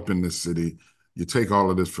grow up in this city, you take all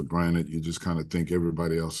of this for granted. You just kind of think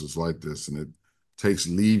everybody else is like this. And it takes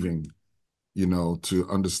leaving, to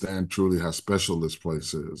understand truly how special this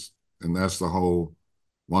place is. And that's the whole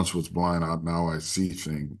once was blind, now I see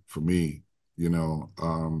thing for me,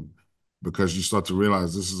 because you start to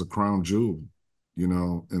realize this is a crown jewel,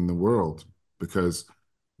 in the world, because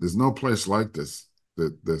there's no place like this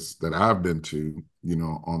that I've been to,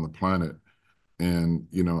 on the planet. And,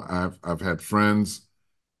 I've had friends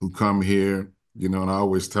who come here, and I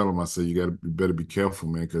always tell them, I say, you better be careful,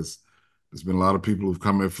 man, because there's been a lot of people who've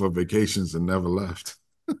come here for vacations and never left.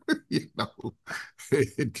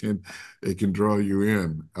 It can draw you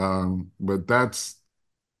in. But that's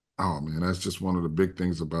just one of the big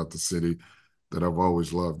things about the city that I've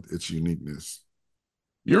always loved, its uniqueness.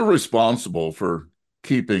 You're responsible for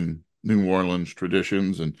keeping New Orleans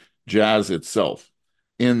traditions and jazz itself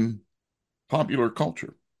in popular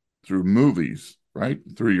culture through movies, right?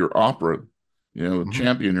 Through your opera,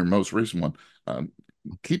 Champion, your most recent one,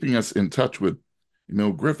 keeping us in touch with,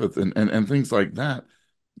 Griffith and things like that.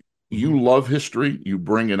 You love history, you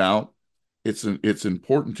bring it out. It's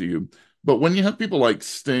important to you. But when you have people like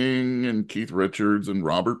Sting and Keith Richards and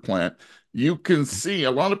Robert Plant, you can see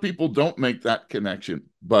a lot of people don't make that connection.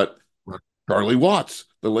 But Charlie Watts,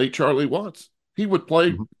 the late Charlie Watts, he would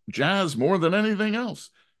play jazz more than anything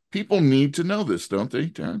else. People need to know this, don't they,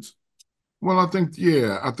 Terence? Well, I think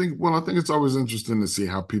it's always interesting to see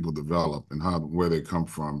how people develop and where they come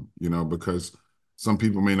from, because some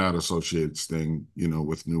people may not associate Sting,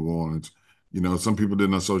 with New Orleans. Some people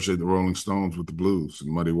didn't associate the Rolling Stones with the blues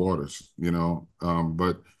and Muddy Waters,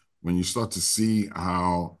 but when you start to see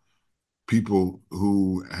how people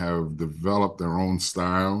who have developed their own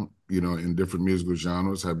style, in different musical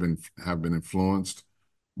genres have been influenced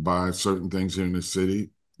by certain things here in the city,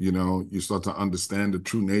 you start to understand the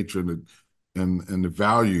true nature and the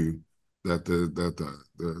value that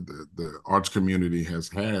the arts community has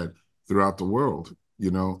had throughout the world,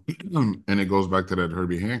 and it goes back to that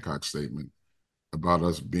Herbie Hancock statement about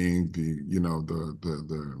us being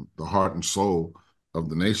the heart and soul of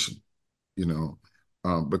the nation,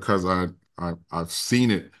 because I've seen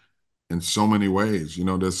it in so many ways.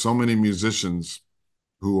 There's so many musicians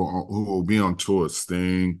who will be on tour.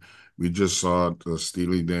 Sting, we just saw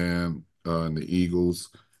Steely Dan and the Eagles,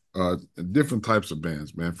 different types of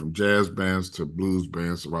bands, man, from jazz bands to blues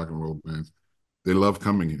bands to rock and roll bands. They love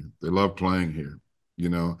coming here. They love playing here.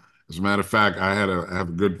 As a matter of fact, I have a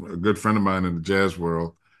good friend of mine in the jazz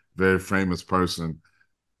world, very famous person,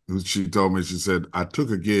 who she told me, she said, I took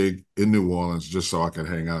a gig in New Orleans just so I could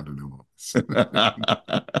hang out in New Orleans.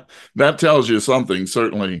 That tells you something,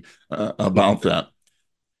 certainly, about that.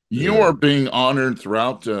 You are being honored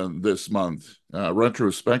throughout this month,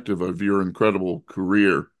 retrospective of your incredible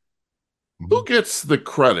career. Who gets the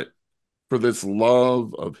credit for this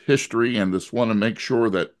love of history and this want to make sure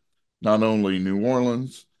that not only New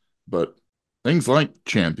Orleans, but things like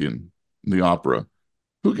Champion, the opera.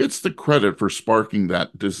 Who gets the credit for sparking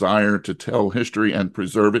that desire to tell history and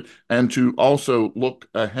preserve it, and to also look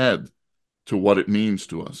ahead to what it means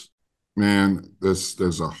to us? Man,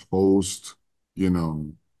 there's a host,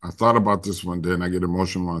 I thought about this one day and I get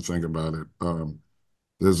emotional when I think about it.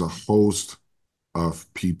 There's a host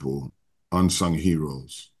of people, unsung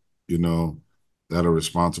heroes, that are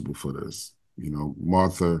responsible for this.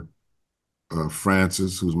 Martha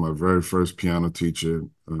Francis, who's my very first piano teacher,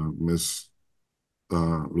 Miss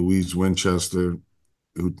Louise Winchester,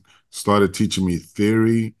 who started teaching me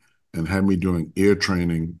theory and had me doing ear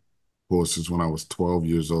training courses when I was 12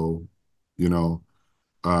 years old.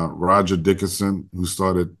 Roger Dickinson, who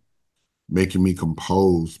started making me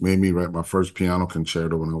compose, made me write my first piano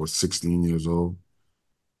concerto when I was 16 years old,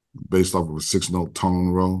 based off of a 6-note tone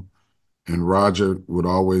roll. And Roger would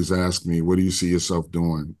always ask me, what do you see yourself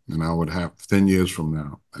doing? And I would have 10 years from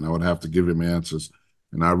now, and I would have to give him answers.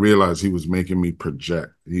 And I realized he was making me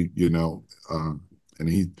project, and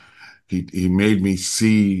he made me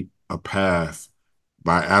see a path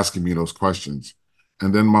by asking me those questions.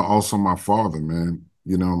 And then also my father, man.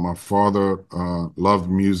 My father loved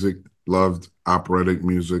music, loved operatic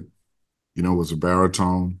music, was a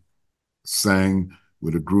baritone, sang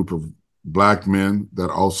with a group of Black men that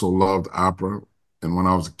also loved opera. And when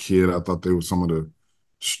I was a kid, I thought they were some of the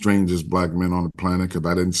strangest Black men on the planet because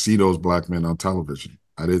I didn't see those Black men on television.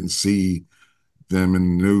 I didn't see them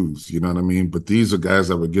in the news, you know what I mean? But these are guys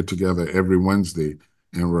that would get together every Wednesday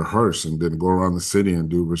and rehearse and then go around the city and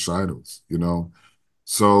do recitals,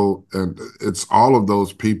 So, and it's all of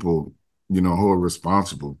those people, who are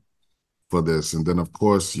responsible for this. And then, of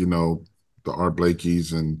course, the Art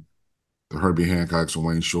Blakeys and the Herbie Hancocks and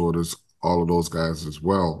Wayne Shorters, all of those guys as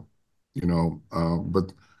well,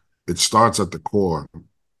 but it starts at the core.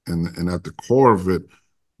 And at the core of it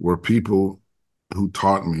were people who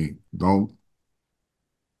taught me, don't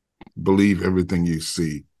believe everything you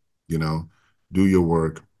see, do your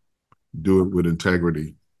work, do it with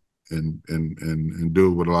integrity, and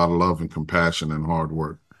do it with a lot of love and compassion and hard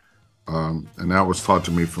work. And that was taught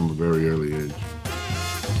to me from a very early age.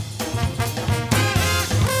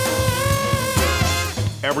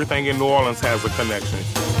 Everything in New Orleans has a connection.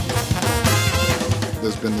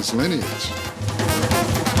 There's been this lineage.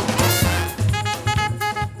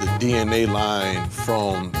 The DNA line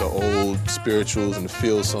from the old spirituals and the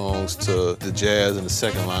field songs to the jazz and the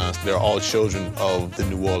second lines, they're all children of the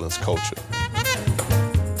New Orleans culture.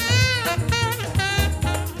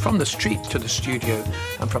 From the street to the studio,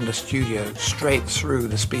 and from the studio straight through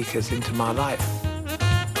the speakers into my life.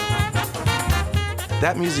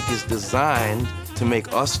 That music is designed to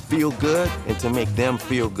make us feel good and to make them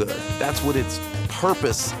feel good. That's what its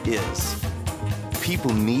purpose is.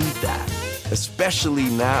 People need that, especially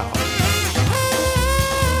now.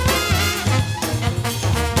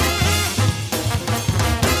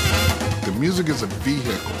 The music is a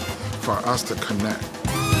vehicle for us to connect.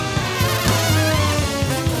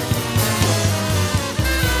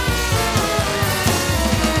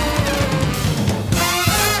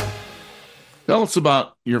 Tell us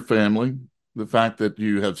about your family, the fact that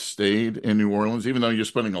you have stayed in New Orleans, even though you're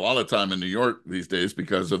spending a lot of time in New York these days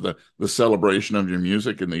because of the celebration of your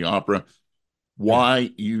music and the opera.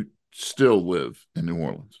 Why you still live in New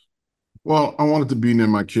Orleans? Well, I wanted to be near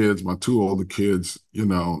my kids, my two older kids,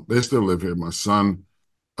 they still live here. My son,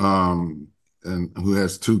 and who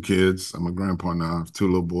has two kids. I'm a grandpa now, I have two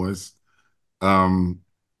little boys.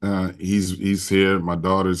 He's here, my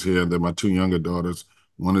daughter's here, and then my two younger daughters.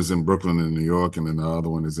 One is in Brooklyn in New York, and then the other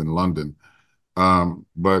one is in London.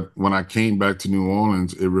 But when I came back to New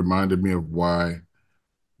Orleans, it reminded me of why,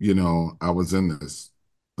 I was in this.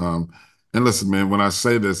 And listen, man, when I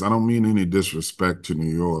say this, I don't mean any disrespect to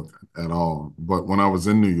New York at all. But when I was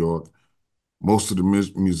in New York, most of the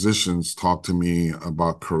musicians talked to me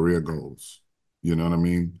about career goals. You know what I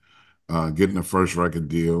mean? Getting a first record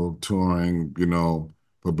deal, touring,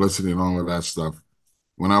 publicity and all of that stuff.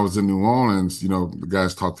 When I was in New Orleans, the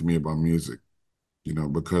guys talked to me about music,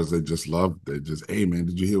 because they just loved it. Hey, man,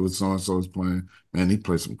 did you hear what so-and-so is playing? Man, he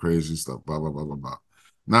played some crazy stuff, blah, blah, blah, blah, blah.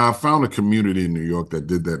 Now, I found a community in New York that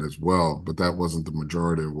did that as well, but that wasn't the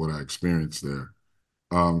majority of what I experienced there.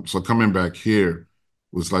 So coming back here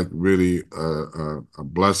was like really a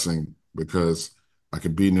blessing because I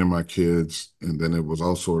could be near my kids, and then it was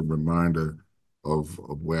also a reminder of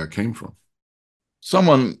where I came from.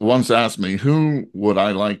 Someone once asked me, who would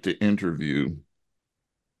I like to interview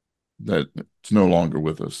that's no longer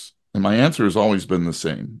with us? And my answer has always been the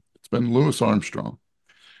same. It's been Louis Armstrong.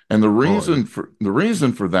 And the reason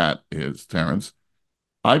for that is, Terence,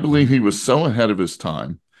 I believe he was so ahead of his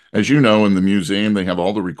time. As you know, in the museum, they have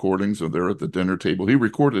all the recordings of there at the dinner table. He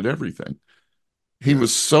recorded everything. He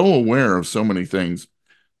was so aware of so many things.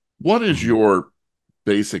 What is your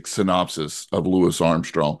basic synopsis of Louis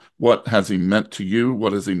Armstrong? What has he meant to you?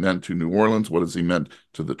 What has he meant to New Orleans? What has he meant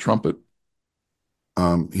to the trumpet?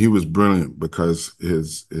 He was brilliant because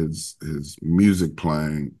his music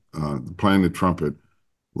playing the trumpet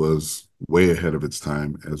was way ahead of its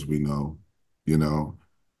time, as we know. You know,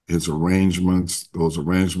 those arrangements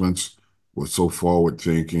were so forward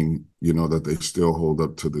thinking, that they still hold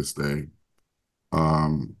up to this day.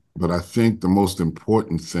 But I think the most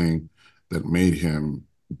important thing that made him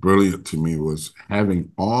brilliant to me was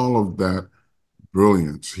having all of that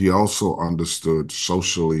brilliance. He also understood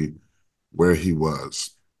socially where he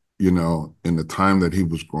was, in the time that he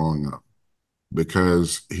was growing up,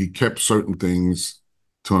 because he kept certain things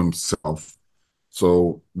to himself.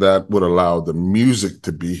 So that would allow the music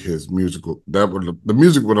to be his musical, it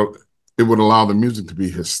would allow the music to be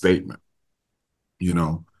his statement,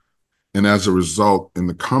 And as a result, in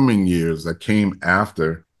the coming years that came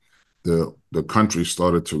after the country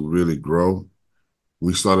started to really grow,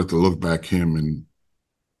 we started to look back him and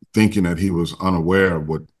thinking that he was unaware of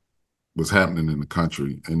what was happening in the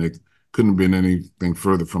country. And it couldn't have been anything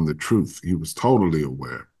further from the truth. He was totally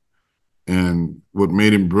aware. And what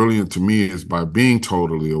made him brilliant to me is by being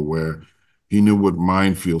totally aware, he knew what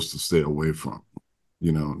minefields to stay away from.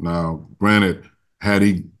 Now, granted, had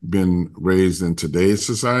he been raised in today's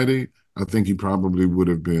society, I think he probably would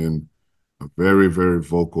have been a very, very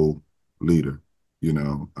vocal leader.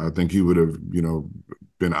 I think he would have,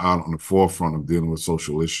 been out on the forefront of dealing with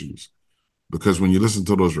social issues. Because when you listen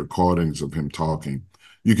to those recordings of him talking,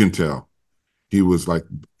 you can tell he was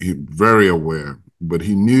very aware, but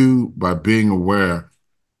he knew by being aware,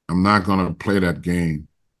 I'm not going to play that game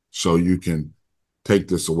so you can take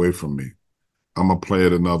this away from me. I'm going to play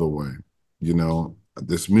it another way.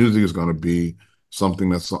 This music is going to be something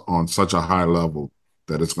that's on such a high level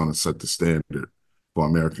that it's going to set the standard for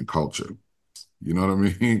American culture. You know what I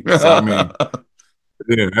mean? So,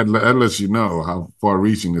 yeah, that lets you know how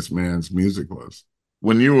far-reaching this man's music was.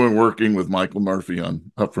 When you were working with Michael Murphy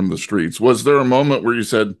on Up From the Streets, was there a moment where you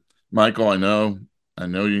said, Michael, I know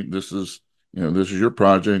you, this is your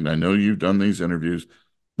project. I know you've done these interviews,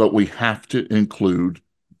 but we have to include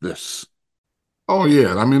this. Oh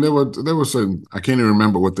yeah. I mean, there were certain, I can't even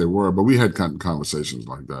remember what they were, but we had conversations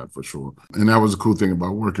like that for sure. And that was the cool thing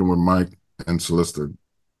about working with Mike and Solicitor.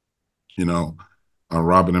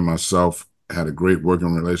 Robin and myself had a great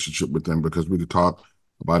working relationship with them because we could talk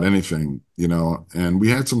about anything, and we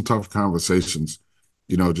had some tough conversations,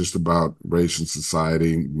 just about race and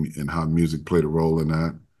society and how music played a role in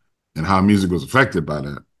that and how music was affected by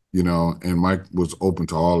that, and Mike was open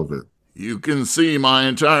to all of it. You can see my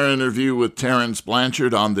entire interview with Terence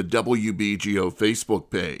Blanchard on the WBGO Facebook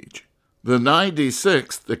page. The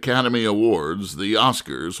 96th Academy Awards, the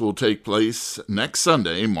Oscars, will take place next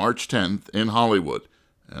Sunday, March 10th in Hollywood.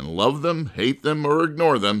 And love them, hate them, or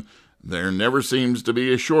ignore them, there never seems to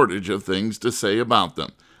be a shortage of things to say about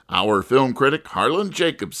them. Our film critic Harlan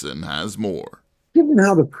Jacobson has more. Given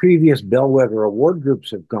how the previous bellwether award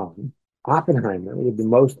groups have gone, Oppenheimer, with the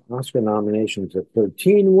most Oscar nominations at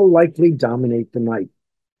 13, will likely dominate the night.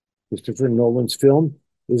 Christopher Nolan's film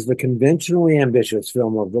is the conventionally ambitious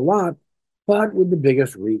film of the lot, but with the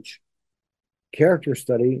biggest reach. Character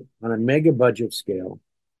study on a mega-budget scale,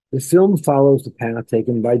 the film follows the path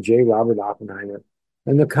taken by J. Robert Oppenheimer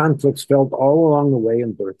and the conflicts felt all along the way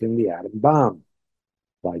in birthing the atom bomb.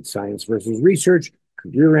 Applied science versus research,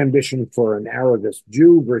 career ambition for an Arabist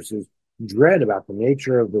Jew versus dread about the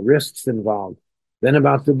nature of the risks involved, then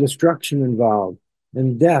about the destruction involved,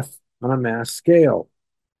 and death on a mass scale.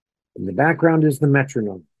 In the background is the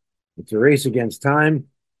metronome. It's a race against time,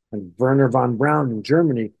 and Werner von Braun in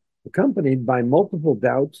Germany, accompanied by multiple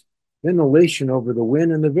doubts, then elation over the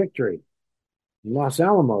win and the victory. In Los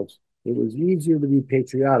Alamos, it was easier to be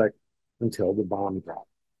patriotic until the bomb dropped.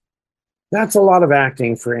 That's a lot of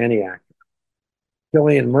acting for any actor.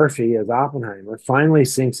 Cillian Murphy as Oppenheimer finally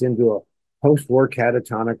sinks into a post-war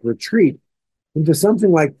catatonic retreat, into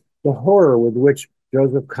something like the horror with which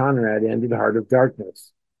Joseph Conrad ended Heart of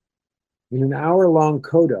Darkness. In an hour-long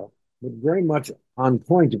coda, but very much on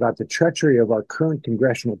point about the treachery of our current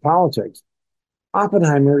congressional politics,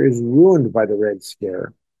 Oppenheimer is ruined by the Red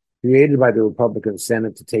Scare, created by the Republican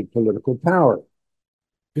Senate to take political power.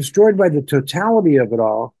 Destroyed by the totality of it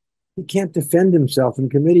all, he can't defend himself in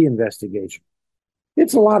committee investigation.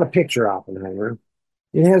 It's a lot of picture, Oppenheimer.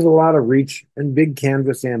 It has a lot of reach and big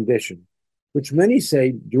canvas ambition, which many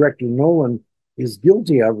say director Nolan is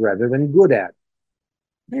guilty of rather than good at.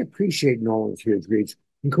 I appreciate Nolan's huge reach,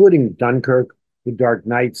 including Dunkirk, The Dark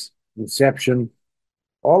Knights, Inception,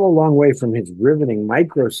 all a long way from his riveting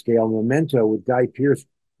micro-scale Memento with Guy Pearce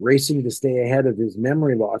racing to stay ahead of his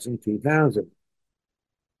memory loss in 2000.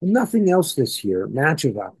 And nothing else this year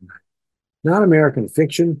matches Oppenheimer. Not American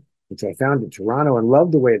Fiction, which I found in Toronto and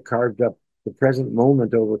loved the way it carved up the present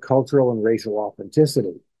moment over cultural and racial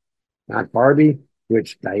authenticity. Not Barbie,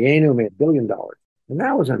 which Diana made $1 billion, and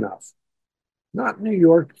that was enough. Not New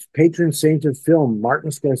York's patron saint of film, Martin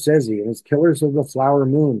Scorsese and his Killers of the Flower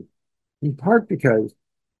Moon, in part because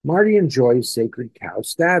Marty enjoys sacred cow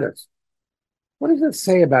status. What does it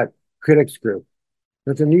say about Critics Group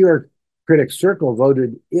that the New York Critics Circle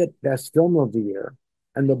voted it Best Film of the Year,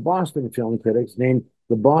 and the Boston Film Critics named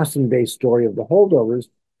the Boston-based story of The Holdovers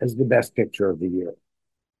as the Best Picture of the Year?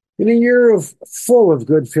 In a year full of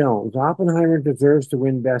good films, Oppenheimer deserves to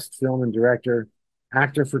win Best Film and Director,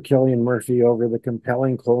 actor for Cillian Murphy over the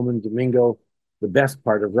compelling Coleman Domingo, the best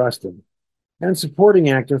part of Rustin, and supporting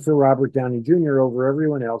actor for Robert Downey Jr. over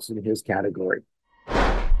everyone else in his category.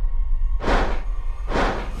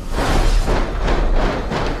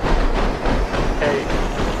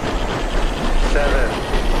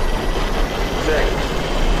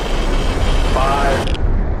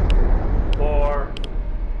 5, 4,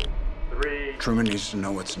 3. Truman needs to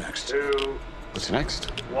know what's next. 2. What's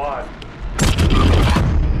next? 1.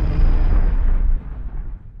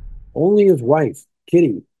 Only his wife,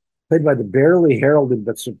 Kitty, played by the barely heralded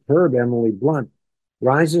but superb Emily Blunt,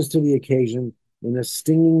 rises to the occasion in a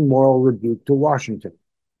stinging moral rebuke to Washington.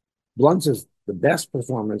 Blunt's is the best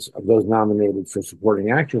performance of those nominated for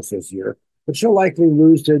supporting actress this year, but she'll likely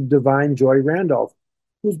lose to Divine Joy Randolph,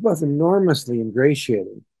 who's both enormously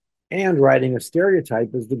ingratiating and writing a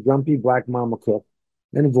stereotype as the grumpy black mama cook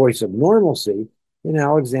and voice of normalcy in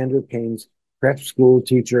Alexander Payne's prep school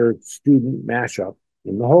teacher-student mashup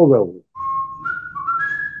in The Holdover.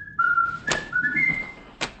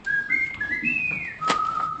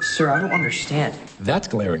 Sir, I don't understand. That's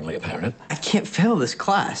glaringly apparent. I can't fail this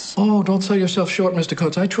class. Oh, don't sell yourself short, Mr.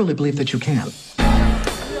 Coates. I truly believe that you can.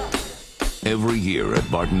 Every year at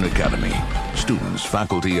Barton Academy, students,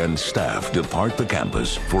 faculty, and staff depart the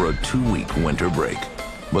campus for a 2-week winter break.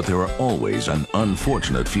 But there are always an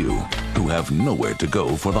unfortunate few who have nowhere to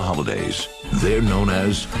go for the holidays. They're known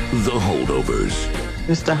as the Holdovers.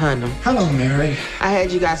 Mr. Hunnam. Hello, Mary. I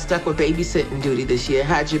heard you got stuck with babysitting duty this year.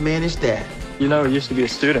 How'd you manage that? You know, he used to be a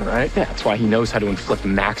student, right? Yeah, that's why he knows how to inflict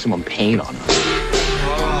maximum pain on us.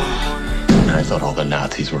 I thought all the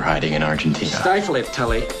Nazis were hiding in Argentina. Stifle it,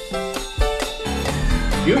 Tully.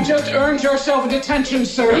 You just earned yourself a detention,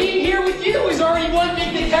 sir. Being here with you is already one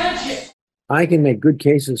big detention. I can make good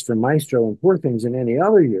cases for Maestro and Poor Things in any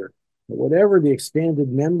other year, but whatever the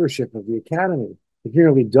expanded membership of the Academy, it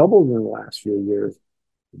nearly doubled in the last few years.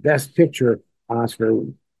 The Best Picture Oscar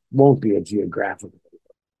won't be a geographical.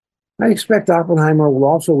 I expect Oppenheimer will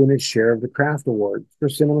also win its share of the Craft Awards for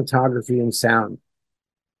cinematography and sound.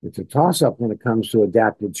 It's a toss-up when it comes to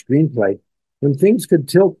adapted screenplay, when things could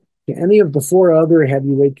tilt to any of the 4 other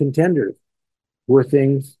heavyweight contenders: Poor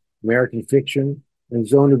Things, American Fiction, and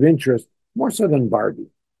Zone of Interest, more so than Barbie.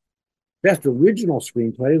 Best Original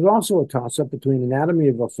Screenplay is also a toss-up between Anatomy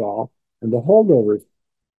of a Fall and The Holdovers,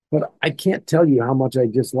 but I can't tell you how much I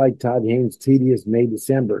dislike Todd Haynes' tedious May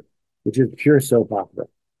December, which is pure soap opera.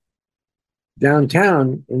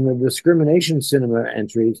 Downtown, in the discrimination cinema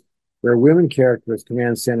entries, where women characters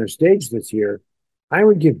command center stage this year, I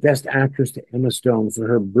would give Best Actress to Emma Stone for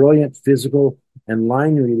her brilliant physical and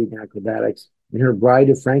line-reading acrobatics in her Bride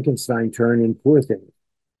of Frankenstein turn in Poor Things,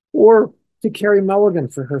 or to Carey Mulligan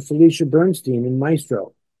for her Felicia Bernstein in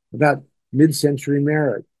Maestro, about mid-century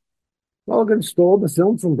marriage. Mulligan stole the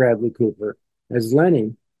film from Bradley Cooper as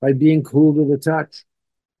Lenny by being cool to the touch.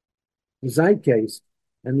 The Zeitgeist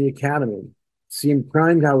and the Academy seem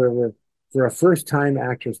primed, however, for a first-time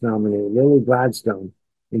actress nominee, Lily Gladstone,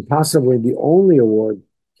 in possibly the only award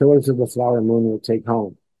Killers of the Flower Moon will take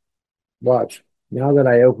home. Watch, now that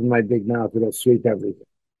I open my big mouth, it'll sweep everything.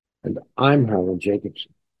 And I'm Harlan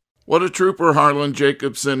Jacobson. What a trooper Harlan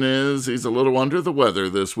Jacobson is. He's a little under the weather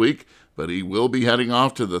this week, but he will be heading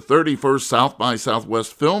off to the 31st South by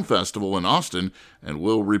Southwest Film Festival in Austin, and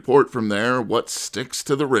will report from there what sticks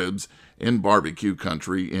to the ribs in barbecue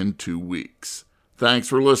country in 2 weeks. Thanks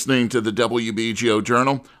for listening to the WBGO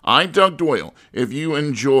Journal. I'm Doug Doyle. If you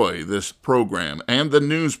enjoy this program and the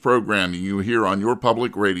news programming you hear on your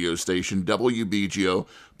public radio station, WBGO,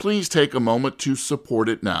 please take a moment to support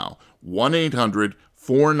it now.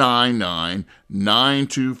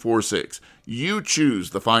 1-800-499-9246. You choose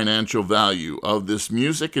the financial value of this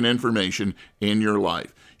music and information in your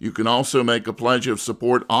life. You can also make a pledge of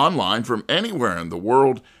support online from anywhere in the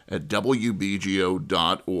world at WBGO.org.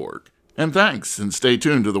 And thanks, and stay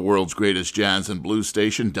tuned to the world's greatest jazz and blues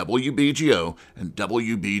station, WBGO, and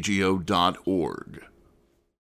WBGO.org.